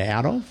get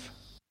out of?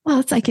 Well,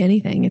 it's like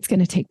anything. It's going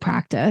to take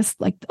practice.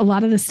 Like a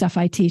lot of the stuff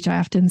I teach, I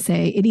often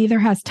say it either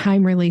has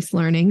time release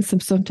learning.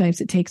 Sometimes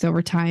it takes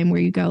over time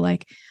where you go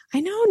like, I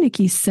know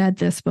Nikki said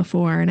this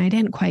before and I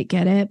didn't quite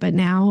get it, but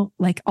now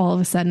like all of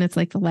a sudden it's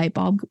like the light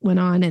bulb went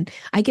on, and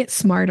I get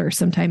smarter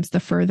sometimes the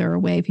further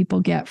away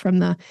people get from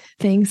the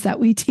things that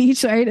we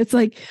teach, right? It's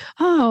like,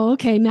 oh,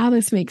 okay, now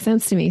this makes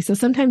sense to me. So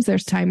sometimes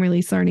there's time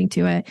release learning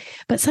to it,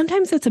 but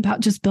sometimes it's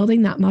about just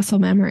building that muscle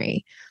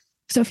memory.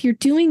 So if you're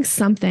doing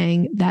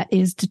something that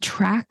is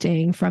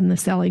detracting from the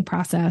selling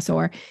process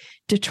or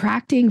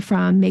detracting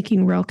from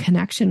making real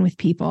connection with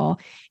people,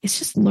 it's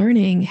just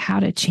learning how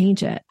to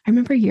change it. I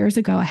remember years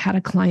ago, I had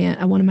a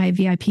client, one of my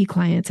VIP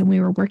clients, and we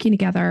were working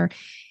together,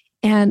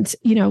 and,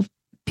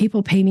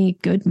 people pay me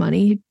good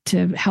money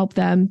to help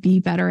them be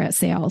better at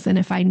sales. And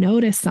if I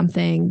notice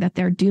something that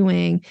they're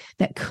doing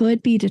that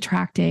could be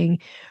detracting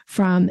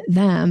from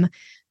them,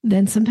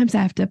 then sometimes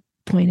I have to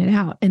point it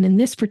out. And in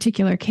this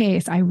particular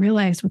case, I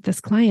realized with this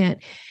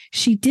client,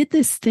 she did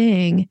this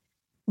thing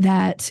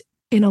that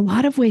in a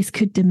lot of ways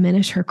could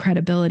diminish her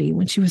credibility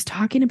when she was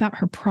talking about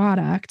her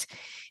product.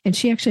 And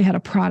she actually had a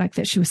product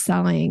that she was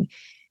selling.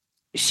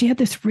 She had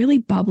this really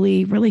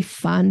bubbly, really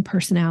fun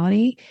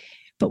personality.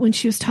 But when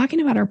she was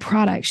talking about her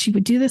product, she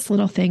would do this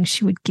little thing.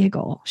 She would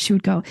giggle. She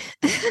would go,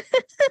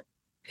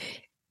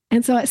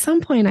 and so at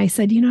some point I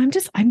said, I'm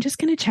just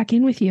going to check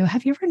in with you.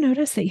 Have you ever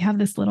noticed that you have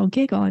this little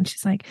giggle? And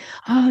she's like,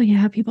 oh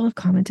yeah, people have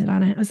commented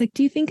on it. I was like,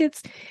 do you think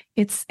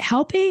it's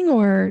helping,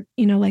 or,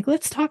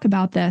 let's talk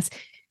about this?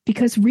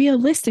 Because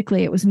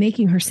realistically, it was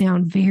making her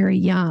sound very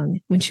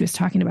young when she was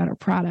talking about her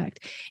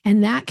product.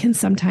 And that can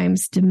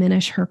sometimes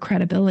diminish her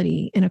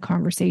credibility in a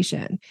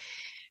conversation.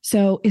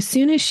 So as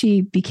soon as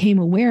she became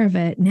aware of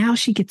it, now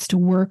she gets to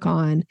work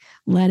on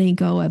letting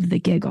go of the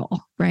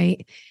giggle,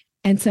 right?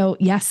 And so,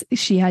 yes,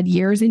 she had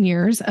years and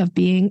years of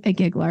being a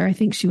giggler. I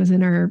think she was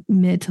in her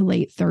mid to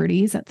late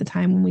 30s at the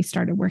time when we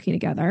started working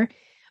together.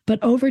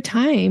 But over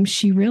time,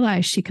 she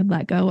realized she could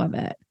let go of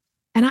it.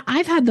 And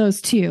I've had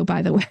those too,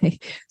 by the way.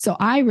 So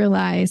I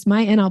realized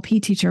my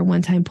NLP teacher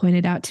one time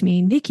pointed out to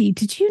me, Nikki,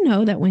 did you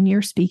know that when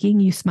you're speaking,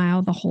 you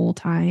smile the whole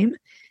time?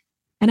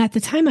 And at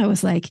the time I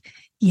was like,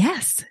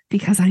 yes,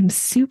 because I'm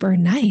super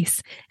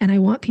nice and I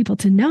want people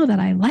to know that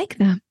I like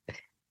them.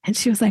 And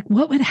she was like,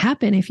 what would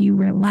happen if you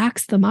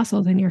relax the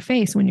muscles in your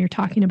face when you're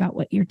talking about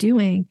what you're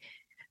doing?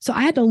 So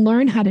I had to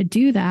learn how to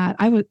do that.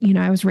 I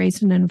was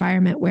raised in an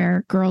environment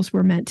where girls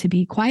were meant to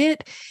be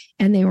quiet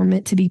and they were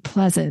meant to be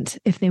pleasant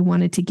if they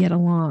wanted to get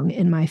along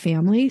in my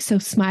family. So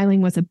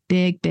smiling was a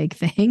big, big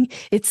thing.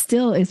 It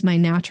still is my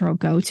natural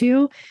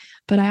go-to.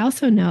 But I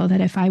also know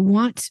that if I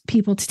want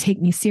people to take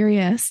me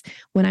serious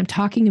when I'm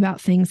talking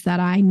about things that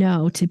I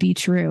know to be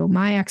true,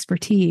 my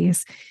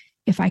expertise,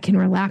 if I can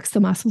relax the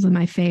muscles in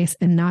my face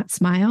and not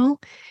smile,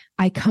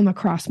 I come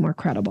across more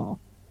credible.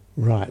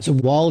 Right. So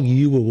while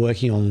you were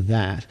working on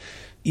that,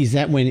 is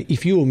that when,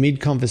 if you were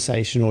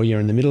mid-conversation or you're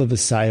in the middle of a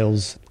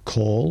sales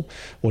call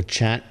or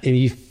chat and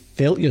you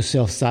felt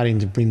yourself starting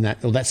to bring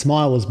that, or that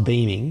smile was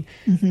beaming,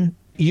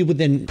 you would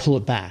then pull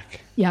it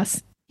back?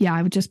 Yes. Yeah,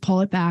 I would just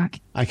pull it back.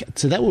 Okay.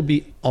 So that would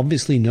be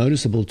obviously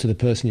noticeable to the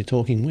person you're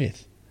talking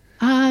with.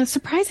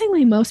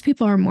 Surprisingly, most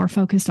people are more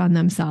focused on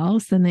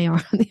themselves than they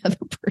are on the other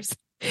person.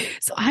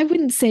 So I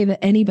wouldn't say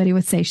that anybody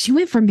would say she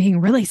went from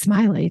being really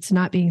smiley to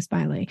not being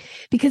smiley,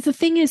 because the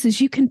thing is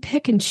you can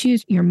pick and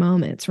choose your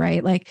moments,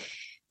 right? Like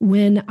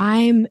when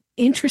I'm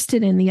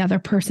interested in the other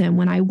person,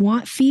 when I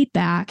want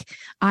feedback,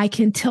 I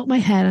can tilt my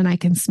head and I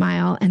can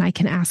smile and I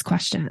can ask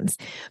questions.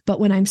 But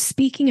when I'm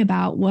speaking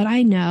about what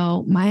I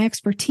know, my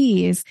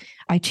expertise,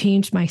 I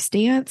change my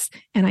stance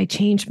and I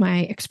change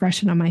my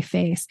expression on my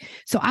face.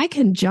 So I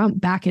can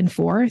jump back and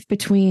forth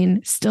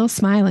between still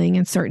smiling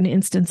in certain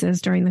instances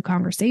during the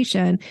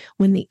conversation.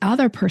 When the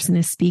other person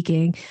is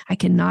speaking, I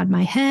can nod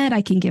my head.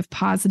 I can give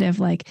positive,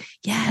 like,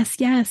 yes,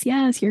 yes,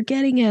 yes, you're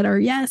getting it. Or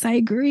yes, I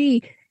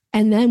agree.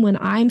 And then when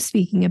I'm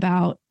speaking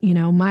about,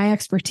 my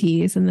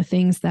expertise and the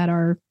things that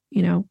are,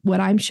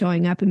 what I'm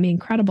showing up and being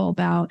credible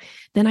about,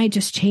 then I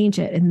just change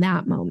it in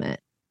that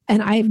moment.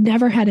 And I've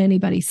never had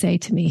anybody say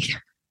to me,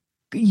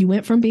 you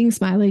went from being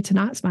smiley to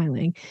not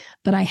smiling.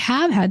 But I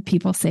have had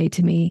people say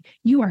to me,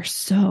 you are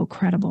so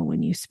credible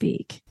when you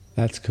speak.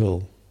 That's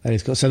cool. That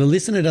is cool. So the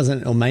listener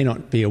doesn't or may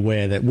not be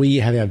aware that we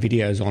have our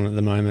videos on at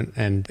the moment.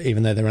 And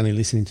even though they're only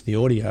listening to the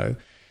audio,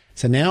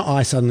 so now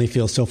I suddenly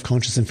feel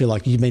self-conscious and feel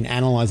like you've been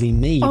analysing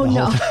me the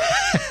whole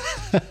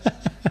time.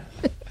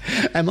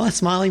 Am I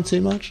smiling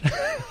too much?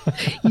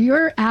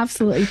 You're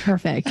absolutely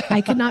perfect. I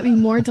could not be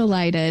more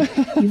delighted.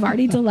 You've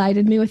already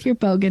delighted me with your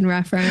Bogan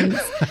reference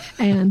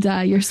and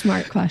your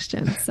smart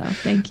questions. So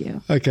thank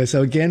you. Okay.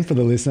 So again, for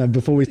the listener,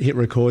 before we hit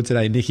record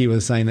today, Nikki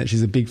was saying that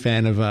she's a big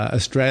fan of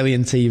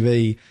Australian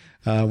TV,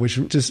 which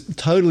just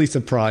totally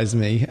surprised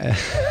me.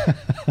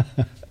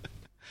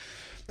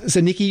 So,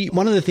 Nikki,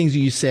 one of the things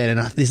you said,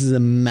 and this is a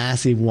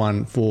massive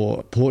one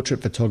for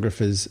portrait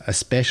photographers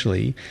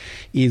especially,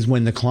 is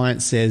when the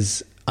client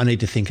says, I need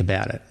to think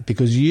about it.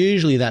 Because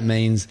usually that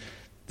means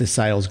the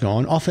sale's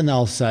gone. Often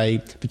they'll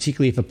say,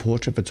 particularly if a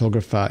portrait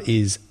photographer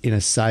is in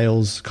a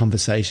sales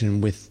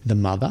conversation with the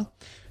mother,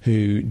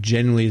 who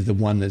generally is the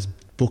one that's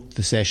booked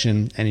the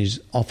session and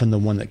is often the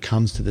one that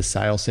comes to the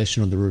sales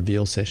session or the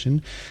reveal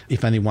session.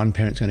 If only one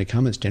parent's going to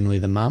come, it's generally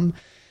the mum.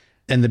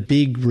 And the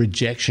big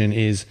rejection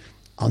is,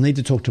 I'll need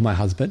to talk to my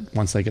husband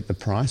once they get the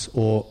price,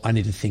 or I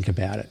need to think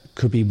about it.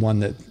 Could be one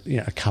that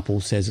a couple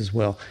says as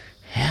well.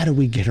 How do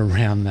we get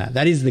around that?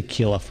 That is the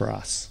killer for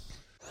us.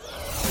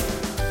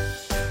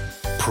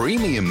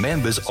 Premium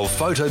members of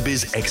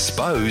PhotoBiz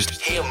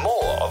Exposed hear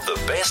more of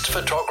the best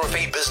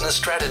photography business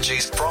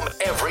strategies from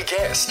every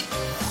guest.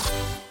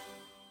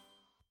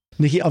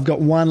 Nikki, I've got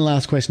one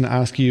last question to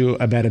ask you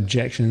about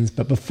objections.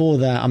 But before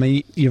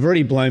that, you've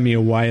already blown me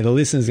away. The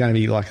listener's going to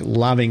be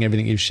loving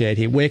everything you've shared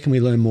here. Where can we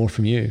learn more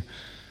from you?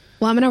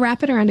 Well, I'm going to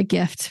wrap it around a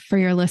gift for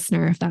your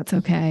listener, if that's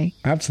okay.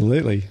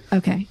 Absolutely.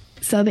 Okay.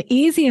 So the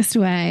easiest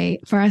way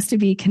for us to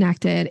be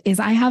connected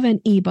is I have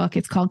an ebook.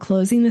 It's called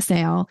Closing the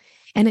Sale.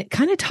 And it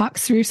kind of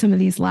talks through some of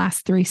these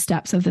last 3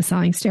 steps of the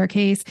selling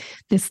staircase,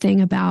 this thing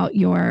about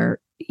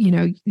your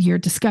your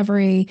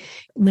discovery,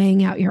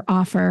 laying out your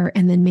offer,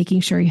 and then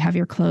making sure you have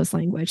your close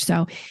language.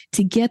 So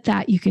to get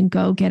that, you can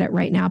go get it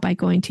right now by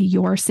going to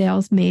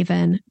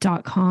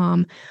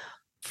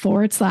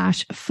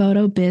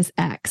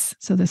yoursalesmaven.com/PhotoBizX.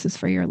 So this is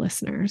for your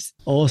listeners.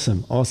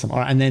 Awesome. All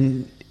right. And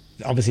then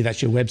obviously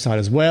that's your website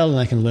as well, and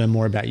they can learn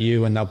more about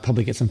you, and they'll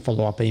probably get some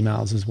follow-up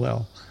emails as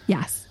well.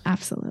 Yes,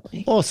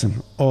 absolutely.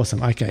 Awesome.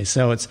 Okay.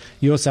 So it's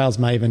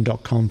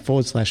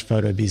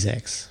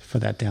yoursalesmaven.com/PhotoBizX for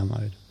that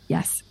download.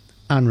 Yes.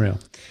 Unreal.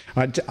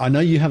 All right. I know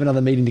you have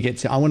another meeting to get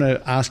to. I want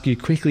to ask you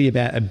quickly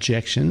about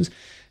objections.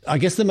 I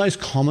guess the most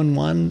common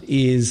one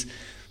is,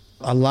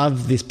 I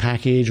love this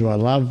package, or I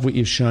love what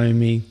you've shown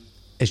me.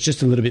 It's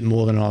just a little bit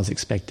more than I was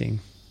expecting.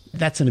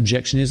 That's an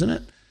objection, isn't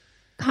it?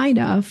 Kind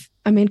of.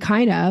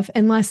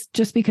 Unless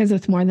just because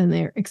it's more than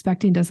they're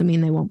expecting doesn't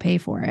mean they won't pay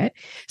for it.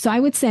 So I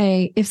would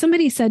say if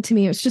somebody said to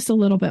me, it's just a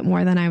little bit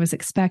more than I was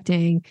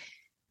expecting,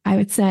 I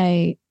would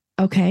say,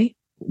 okay,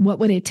 what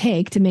would it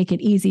take to make it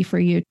easy for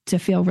you to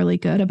feel really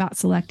good about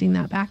selecting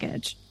that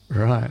package?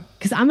 Right.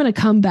 Because I'm going to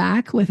come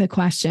back with a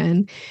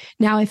question.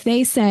 Now, if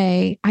they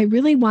say, I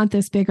really want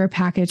this bigger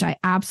package, I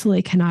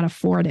absolutely cannot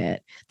afford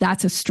it,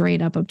 that's a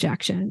straight up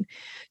objection.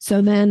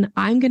 So then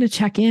I'm going to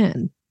check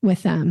in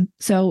with them.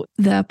 So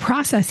the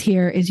process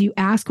here is you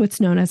ask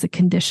what's known as a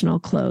conditional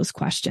close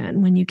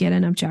question when you get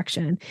an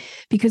objection,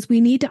 because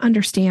we need to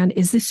understand,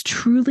 is this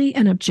truly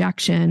an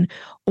objection,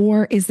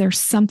 or is there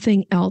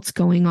something else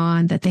going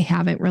on that they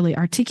haven't really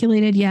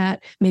articulated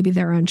yet? Maybe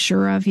they're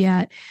unsure of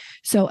yet.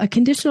 So a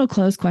conditional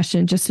close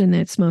question, just in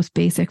its most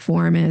basic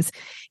form, is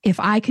if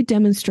I could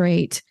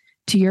demonstrate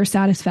to your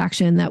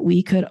satisfaction that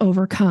we could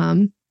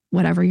overcome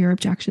whatever your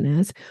objection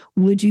is,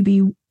 would you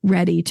be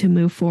ready to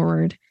move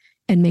forward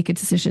and make a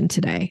decision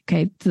today?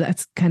 Okay. So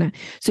that's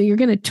so you're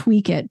going to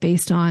tweak it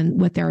based on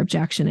what their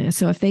objection is.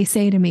 So if they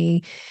say to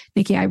me,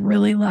 Nikki, I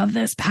really love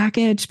this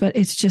package, but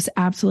it's just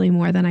absolutely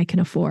more than I can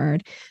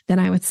afford, then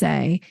I would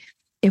say,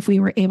 if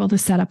we were able to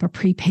set up a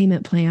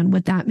prepayment plan,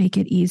 would that make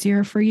it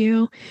easier for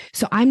you?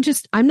 So I'm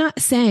not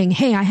saying,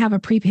 hey, I have a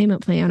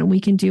prepayment plan and we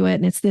can do it,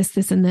 and it's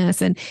this, and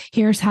this, and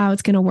here's how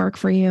it's going to work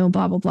for you,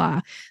 blah, blah, blah.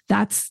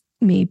 That's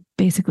me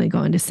basically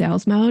going to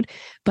sales mode,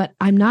 but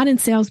I'm not in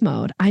sales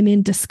mode. I'm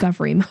in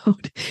discovery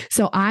mode.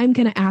 So I'm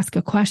going to ask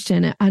a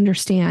question and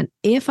understand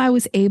if I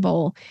was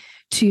able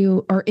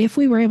to, or if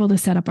we were able to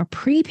set up a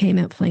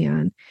prepayment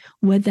plan,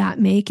 would that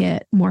make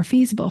it more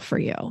feasible for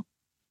you?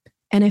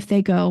 And if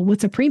they go,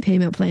 what's a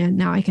prepayment plan?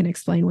 Now I can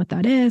explain what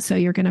that is. So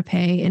you're going to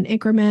pay in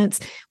increments.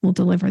 We'll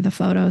deliver the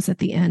photos at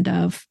the end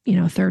of,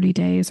 30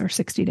 days or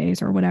 60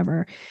 days or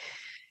whatever.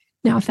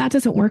 Now, if that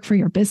doesn't work for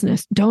your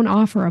business, don't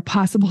offer a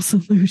possible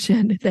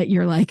solution that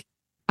you're like,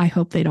 I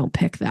hope they don't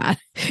pick that,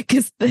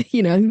 because,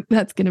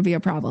 that's going to be a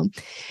problem.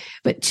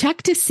 But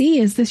check to see,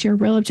 is this your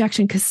real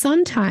objection? Because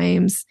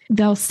sometimes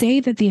they'll say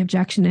that the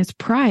objection is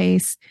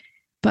price,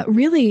 but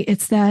really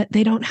it's that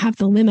they don't have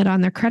the limit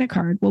on their credit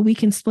card. Well, we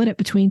can split it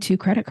between 2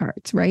 credit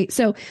cards, right?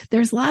 So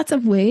there's lots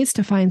of ways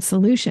to find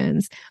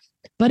solutions.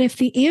 But if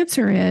the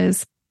answer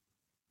is,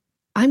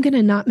 I'm going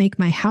to not make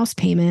my house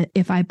payment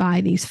if I buy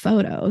these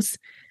photos,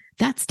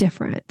 that's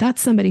different.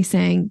 That's somebody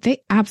saying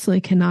they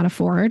absolutely cannot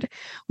afford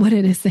what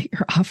it is that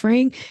you're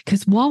offering,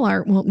 because wall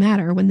art won't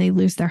matter when they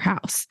lose their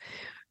house,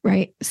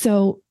 right?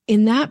 So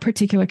in that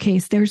particular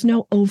case, there's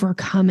no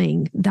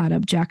overcoming that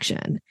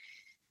objection.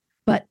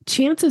 But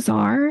chances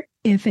are,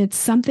 if it's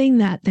something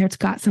that there's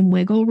got some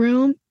wiggle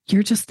room,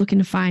 you're just looking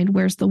to find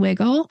where's the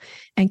wiggle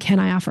and can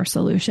I offer a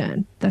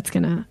solution that's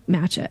going to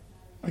match it.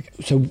 Okay.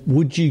 So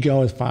would you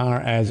go as far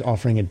as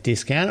offering a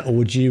discount, or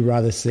would you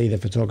rather see the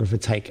photographer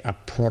take a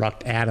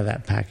product out of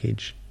that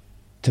package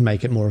to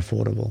make it more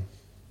affordable?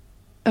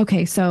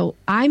 Okay, so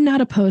I'm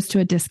not opposed to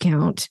a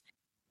discount.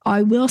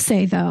 I will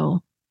say,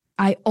 though,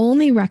 I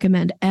only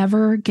recommend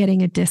ever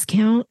getting a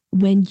discount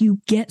when you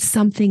get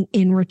something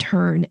in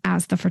return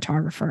as the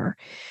photographer.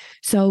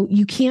 So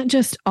you can't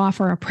just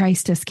offer a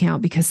price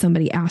discount because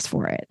somebody asked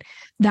for it.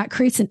 That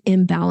creates an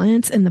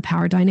imbalance in the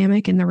power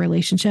dynamic in the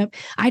relationship.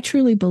 I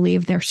truly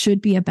believe there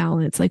should be a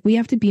balance. Like, we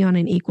have to be on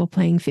an equal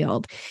playing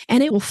field,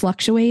 and it will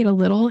fluctuate a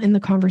little in the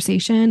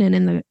conversation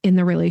and in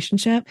the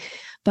relationship.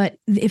 But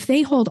if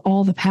they hold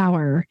all the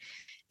power,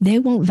 they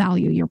won't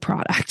value your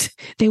product.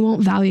 They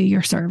won't value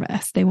your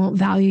service. They won't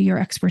value your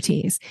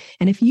expertise.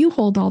 And if you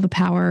hold all the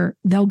power,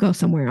 they'll go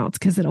somewhere else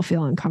because it'll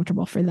feel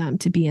uncomfortable for them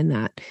to be in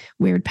that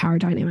weird power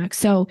dynamic.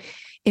 So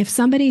if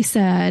somebody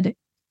said,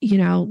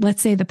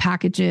 let's say the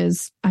package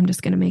is, I'm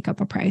just going to make up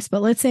a price,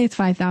 but let's say it's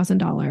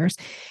 $5,000,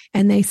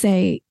 and they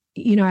say,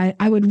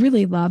 I would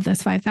really love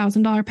this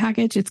 $5,000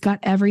 package. It's got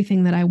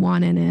everything that I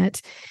want in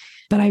it,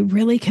 but I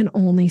really can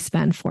only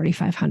spend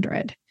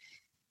 $4,500.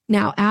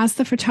 Now, as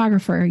the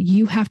photographer,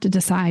 you have to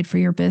decide for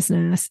your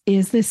business,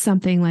 is this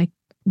something like,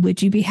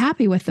 would you be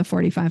happy with the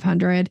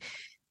 $4,500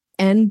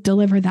 and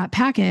deliver that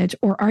package?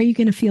 Or are you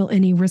going to feel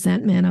any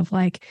resentment of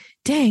like,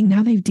 dang,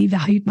 now they've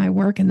devalued my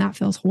work and that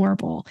feels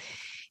horrible?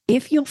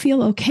 If you'll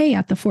feel okay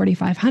at the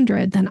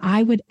 $4,500, then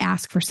I would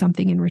ask for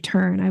something in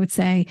return. I would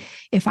say,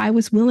 if I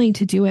was willing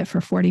to do it for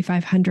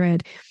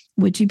 $4,500,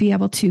 would you be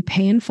able to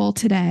pay in full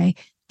today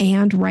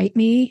and write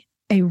me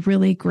a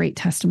really great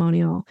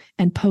testimonial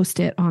and post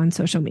it on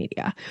social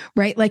media,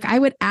 right? Like I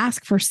would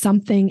ask for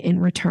something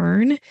in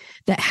return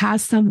that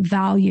has some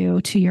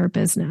value to your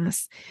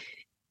business.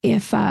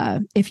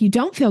 If you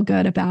don't feel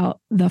good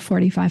about the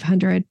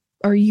 4,500,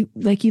 or you'd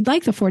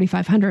like the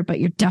 4,500,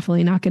 but you're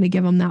definitely not going to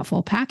give them that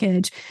full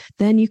package,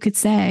 then you could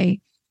say,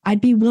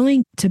 I'd be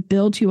willing to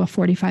build you a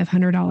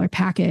 $4,500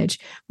 package.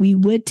 We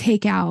would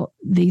take out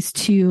these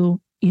two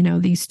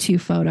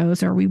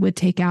photos, or we would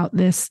take out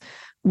this,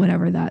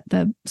 whatever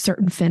the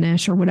certain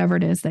finish or whatever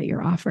it is that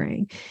you're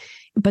offering.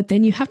 But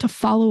then you have to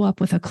follow up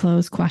with a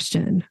closed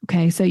question.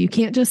 Okay. So you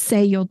can't just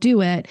say you'll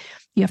do it.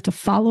 You have to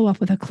follow up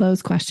with a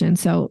closed question.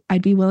 So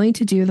I'd be willing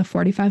to do the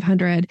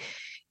 4,500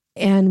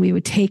 and we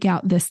would take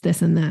out this,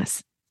 this, and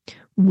this.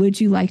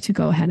 Would you like to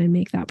go ahead and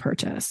make that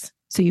purchase?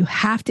 So you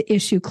have to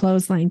issue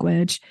closed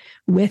language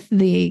with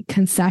the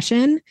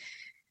concession,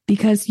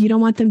 because you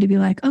don't want them to be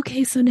like,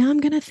 okay, so now I'm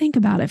going to think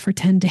about it for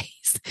 10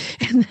 days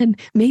and then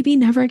maybe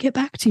never get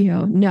back to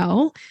you.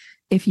 No,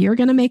 if you're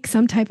going to make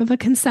some type of a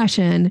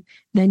concession,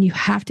 then you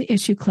have to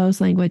issue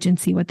closed language and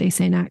see what they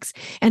say next.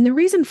 And the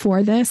reason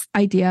for this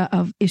idea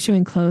of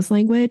issuing closed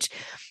language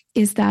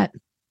is that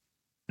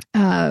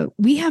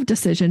we have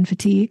decision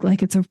fatigue.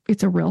 Like it's a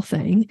real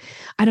thing.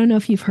 I don't know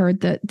if you've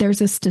heard that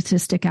there's a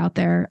statistic out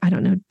there. I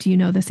don't know. Do you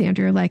know this,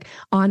 Andrew? Like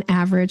on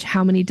average,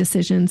 how many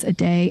decisions a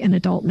day an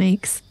adult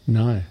makes?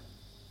 No.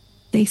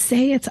 They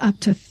say it's up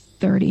to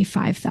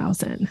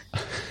 35,000.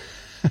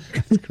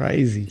 That's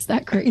crazy. Is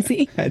that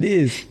crazy? It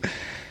is.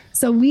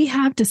 So we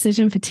have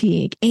decision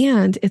fatigue,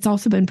 and it's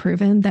also been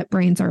proven that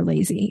brains are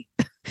lazy.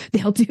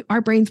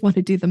 Our brains want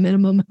to do the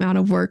minimum amount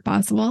of work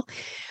possible.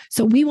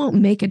 So we won't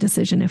make a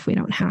decision if we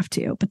don't have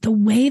to. But the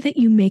way that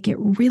you make it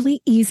really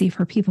easy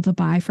for people to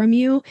buy from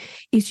you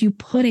is you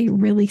put a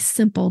really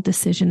simple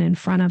decision in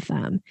front of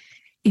them.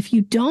 If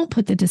you don't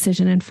put the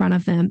decision in front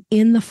of them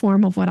in the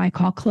form of what I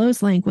call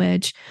closed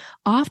language,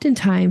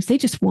 oftentimes they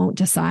just won't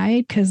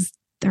decide because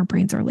their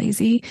brains are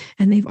lazy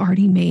and they've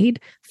already made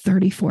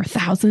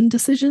 34,000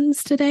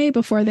 decisions today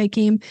before they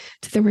came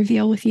to the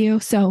reveal with you.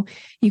 So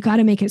you got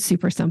to make it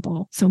super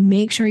simple. So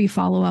make sure you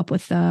follow up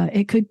with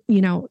I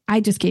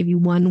just gave you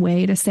one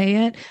way to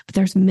say it, but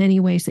there's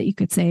many ways that you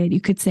could say it. You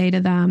could say to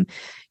them,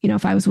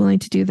 if I was willing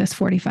to do this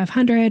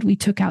 4,500, we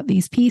took out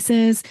these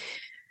pieces.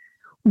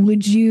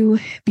 Would you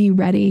be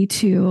ready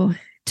to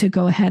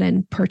go ahead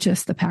and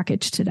purchase the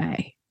package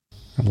today?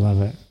 I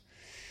love it.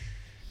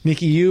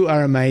 Nikki, you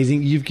are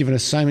amazing. You've given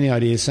us so many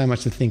ideas, so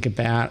much to think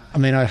about. I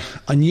mean, I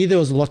knew there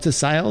was lots of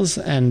sales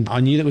and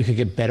I knew that we could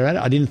get better at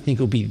it. I didn't think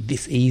it would be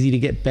this easy to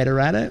get better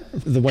at it,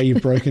 the way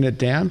you've broken it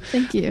down.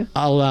 Thank you.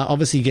 I'll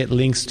obviously get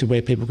links to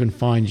where people can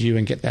find you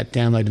and get that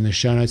download in the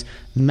show notes.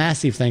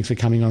 Massive thanks for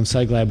coming on. I'm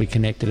so glad we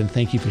connected, and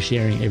thank you for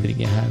sharing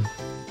everything you have.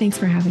 Thanks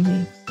for having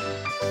me.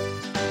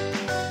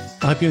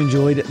 I hope you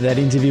enjoyed that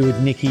interview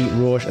with Nikki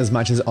Rausch as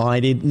much as I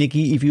did.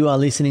 Nikki, if you are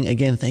listening,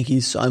 again, thank you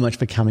so much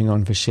for coming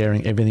on, for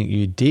sharing everything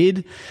you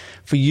did.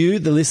 For you,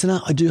 the listener,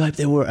 I do hope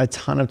there were a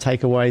ton of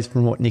takeaways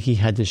from what Nikki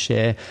had to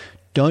share.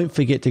 Don't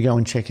forget to go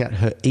and check out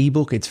her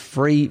ebook. It's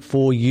free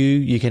for you.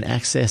 You can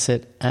access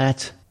it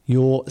at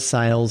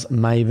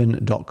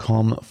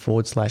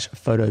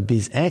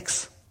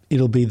yoursalesmaven.com/photobizx.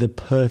 It'll be the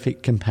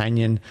perfect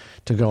companion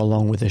to go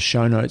along with the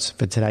show notes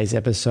for today's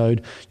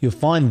episode. You'll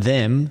find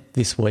them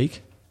this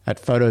week at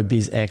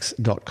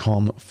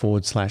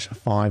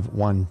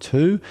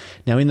photobizx.com/512.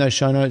 Now, in those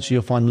show notes,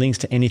 you'll find links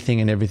to anything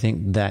and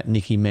everything that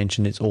Nikki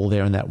mentioned. It's all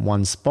there in that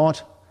one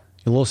spot.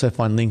 You'll also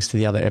find links to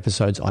the other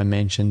episodes I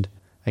mentioned.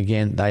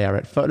 Again, they are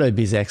at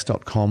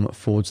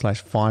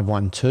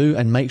photobizx.com/512.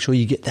 And make sure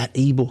you get that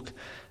ebook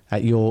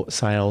at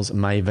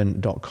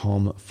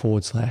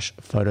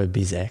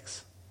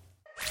yoursalesmaven.com/photobizx.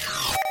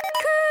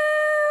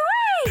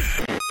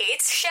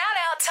 It's shout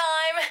out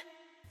time.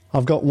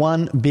 I've got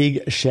one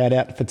big shout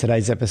out for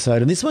today's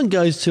episode, and this one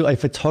goes to a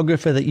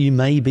photographer that you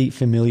may be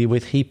familiar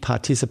with. He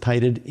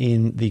participated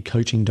in the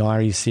Coaching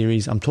Diary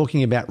series. I'm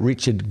talking about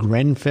Richard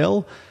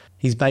Grenfell.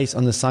 He's based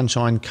on the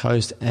Sunshine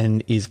Coast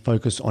and is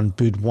focused on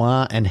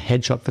boudoir and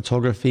headshot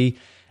photography.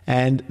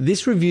 And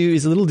this review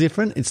is a little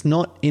different. It's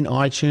not in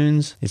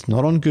iTunes. It's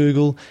not on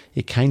Google.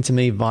 It came to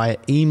me via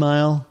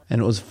email,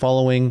 and it was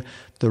following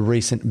the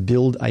recent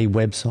Build a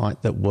Website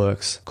That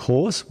Works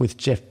course with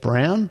Jeff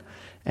Brown.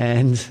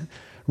 And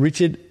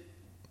Richard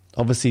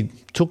obviously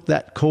took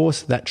that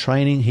course, that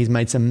training. He's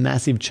made some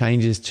massive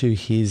changes to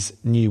his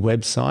new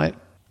website,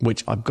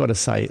 which I've got to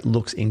say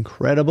looks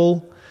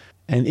incredible.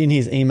 And in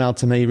his email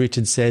to me,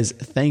 Richard says,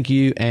 "Thank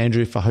you,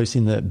 Andrew, for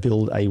hosting the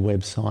Build a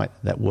Website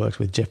That Works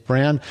with Jeff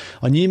Brown.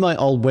 I knew my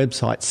old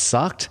website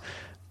sucked,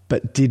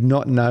 but did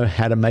not know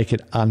how to make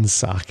it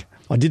unsuck.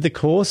 I did the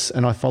course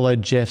and I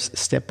followed Jeff's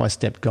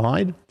step-by-step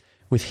guide.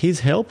 With his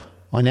help,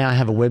 I now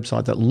have a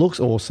website that looks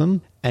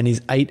awesome and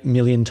is 8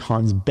 million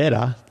times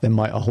better than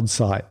my old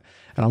site.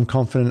 And I'm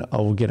confident I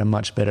will get a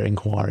much better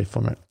inquiry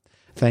from it.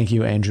 Thank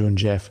you, Andrew and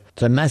Jeff.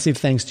 So massive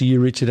thanks to you,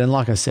 Richard. And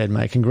like I said,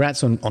 mate,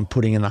 congrats on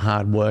putting in the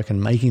hard work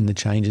and making the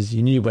changes.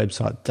 Your new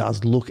website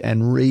does look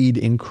and read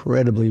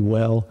incredibly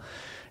well.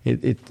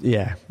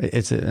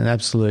 It's an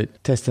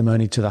absolute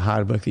testimony to the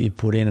hard work that you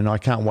put in, and I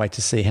can't wait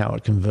to see how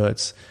it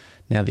converts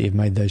now that you've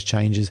made those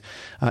changes.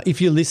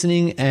 If you're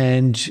listening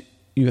and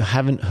you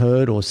haven't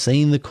heard or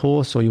seen the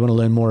course, or you want to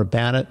learn more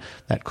about it,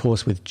 that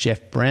course with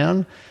Jeff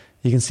Brown,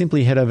 you can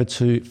simply head over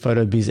to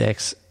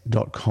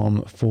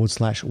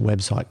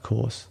photobizx.com/website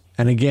course.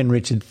 And again,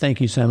 Richard,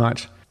 thank you so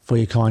much for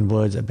your kind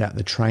words about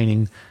the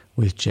training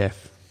with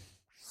Jeff.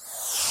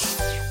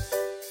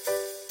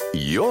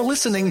 You're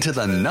listening to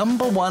the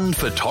 #1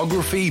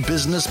 photography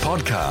business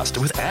podcast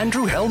with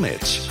Andrew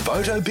Hellmich,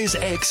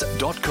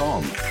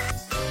 photobizx.com.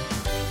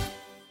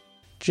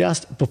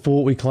 Just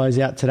before we close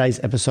out today's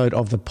episode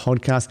of the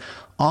podcast,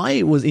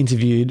 I was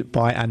interviewed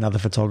by another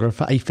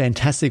photographer, a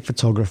fantastic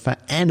photographer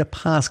and a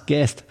past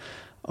guest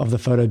of the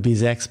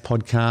PhotoBizX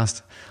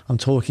podcast. I'm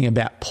talking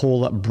about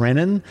Paula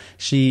Brennan.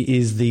 She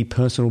is the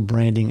personal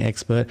branding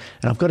expert.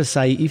 And I've got to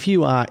say, if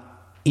you are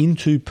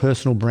into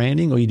personal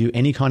branding, or you do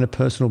any kind of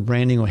personal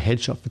branding or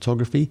headshot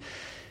photography,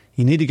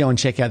 you need to go and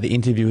check out the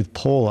interview with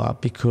Paula,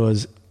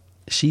 because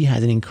she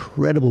has an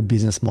incredible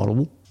business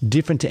model,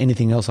 different to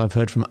anything else I've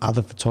heard from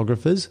other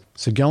photographers.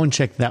 So go and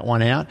check that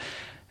one out.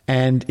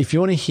 And if you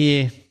want to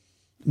hear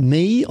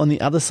me on the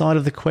other side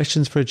of the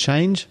questions for a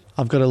change,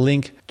 I've got a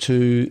link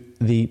to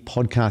the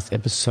podcast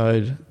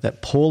episode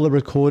that Paula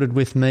recorded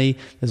with me.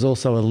 There's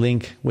also a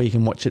link where you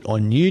can watch it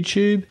on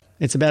YouTube.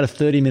 It's about a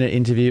 30-minute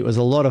interview. It was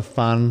a lot of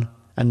fun.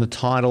 And the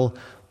title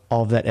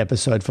of that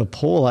episode for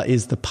Paula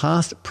is The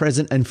Past,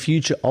 Present and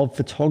Future of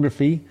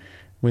Photography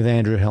with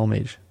Andrew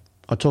Hellmich.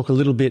 I talk a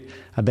little bit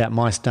about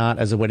my start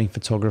as a wedding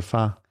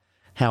photographer,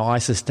 how I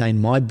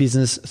sustained my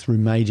business through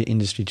major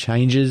industry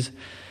changes,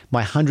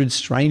 my 100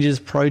 Strangers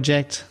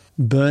project,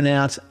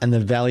 burnout, and the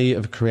value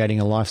of creating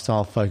a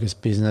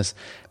lifestyle-focused business.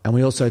 And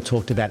we also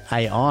talked about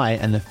AI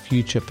and the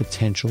future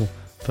potential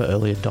for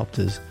early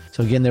adopters.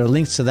 So again, there are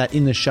links to that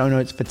in the show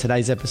notes for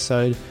today's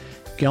episode.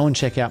 Go and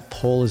check out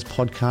Paula's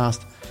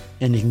podcast,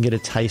 and you can get a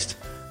taste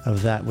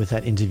of that with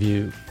that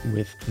interview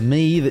with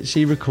me that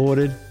she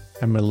recorded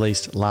and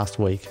released last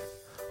week.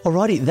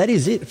 Alrighty, that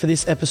is it for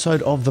this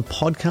episode of the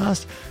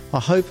podcast. I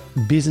hope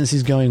business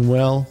is going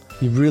well.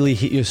 You've really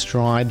hit your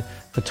stride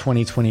for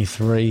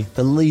 2023.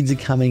 The leads are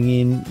coming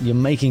in, you're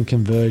making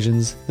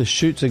conversions, the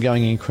shoots are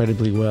going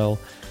incredibly well,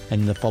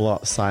 and the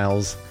follow-up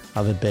sales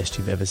are the best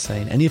you've ever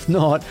seen. And if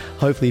not,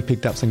 hopefully you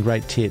picked up some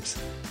great tips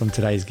from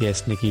today's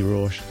guest, Nikki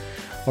Rausch.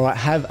 All right,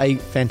 have a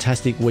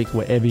fantastic week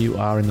wherever you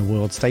are in the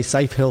world. Stay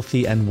safe,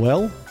 healthy, and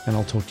well, and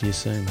I'll talk to you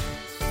soon.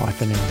 Bye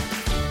for now.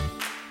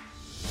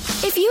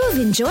 If you have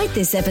enjoyed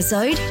this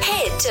episode,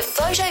 head to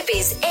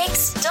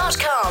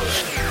photobizx.com.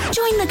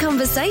 Join the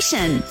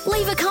conversation,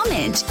 leave a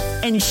comment,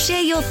 and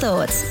share your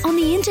thoughts on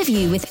the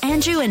interview with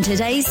Andrew and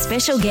today's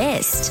special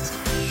guest.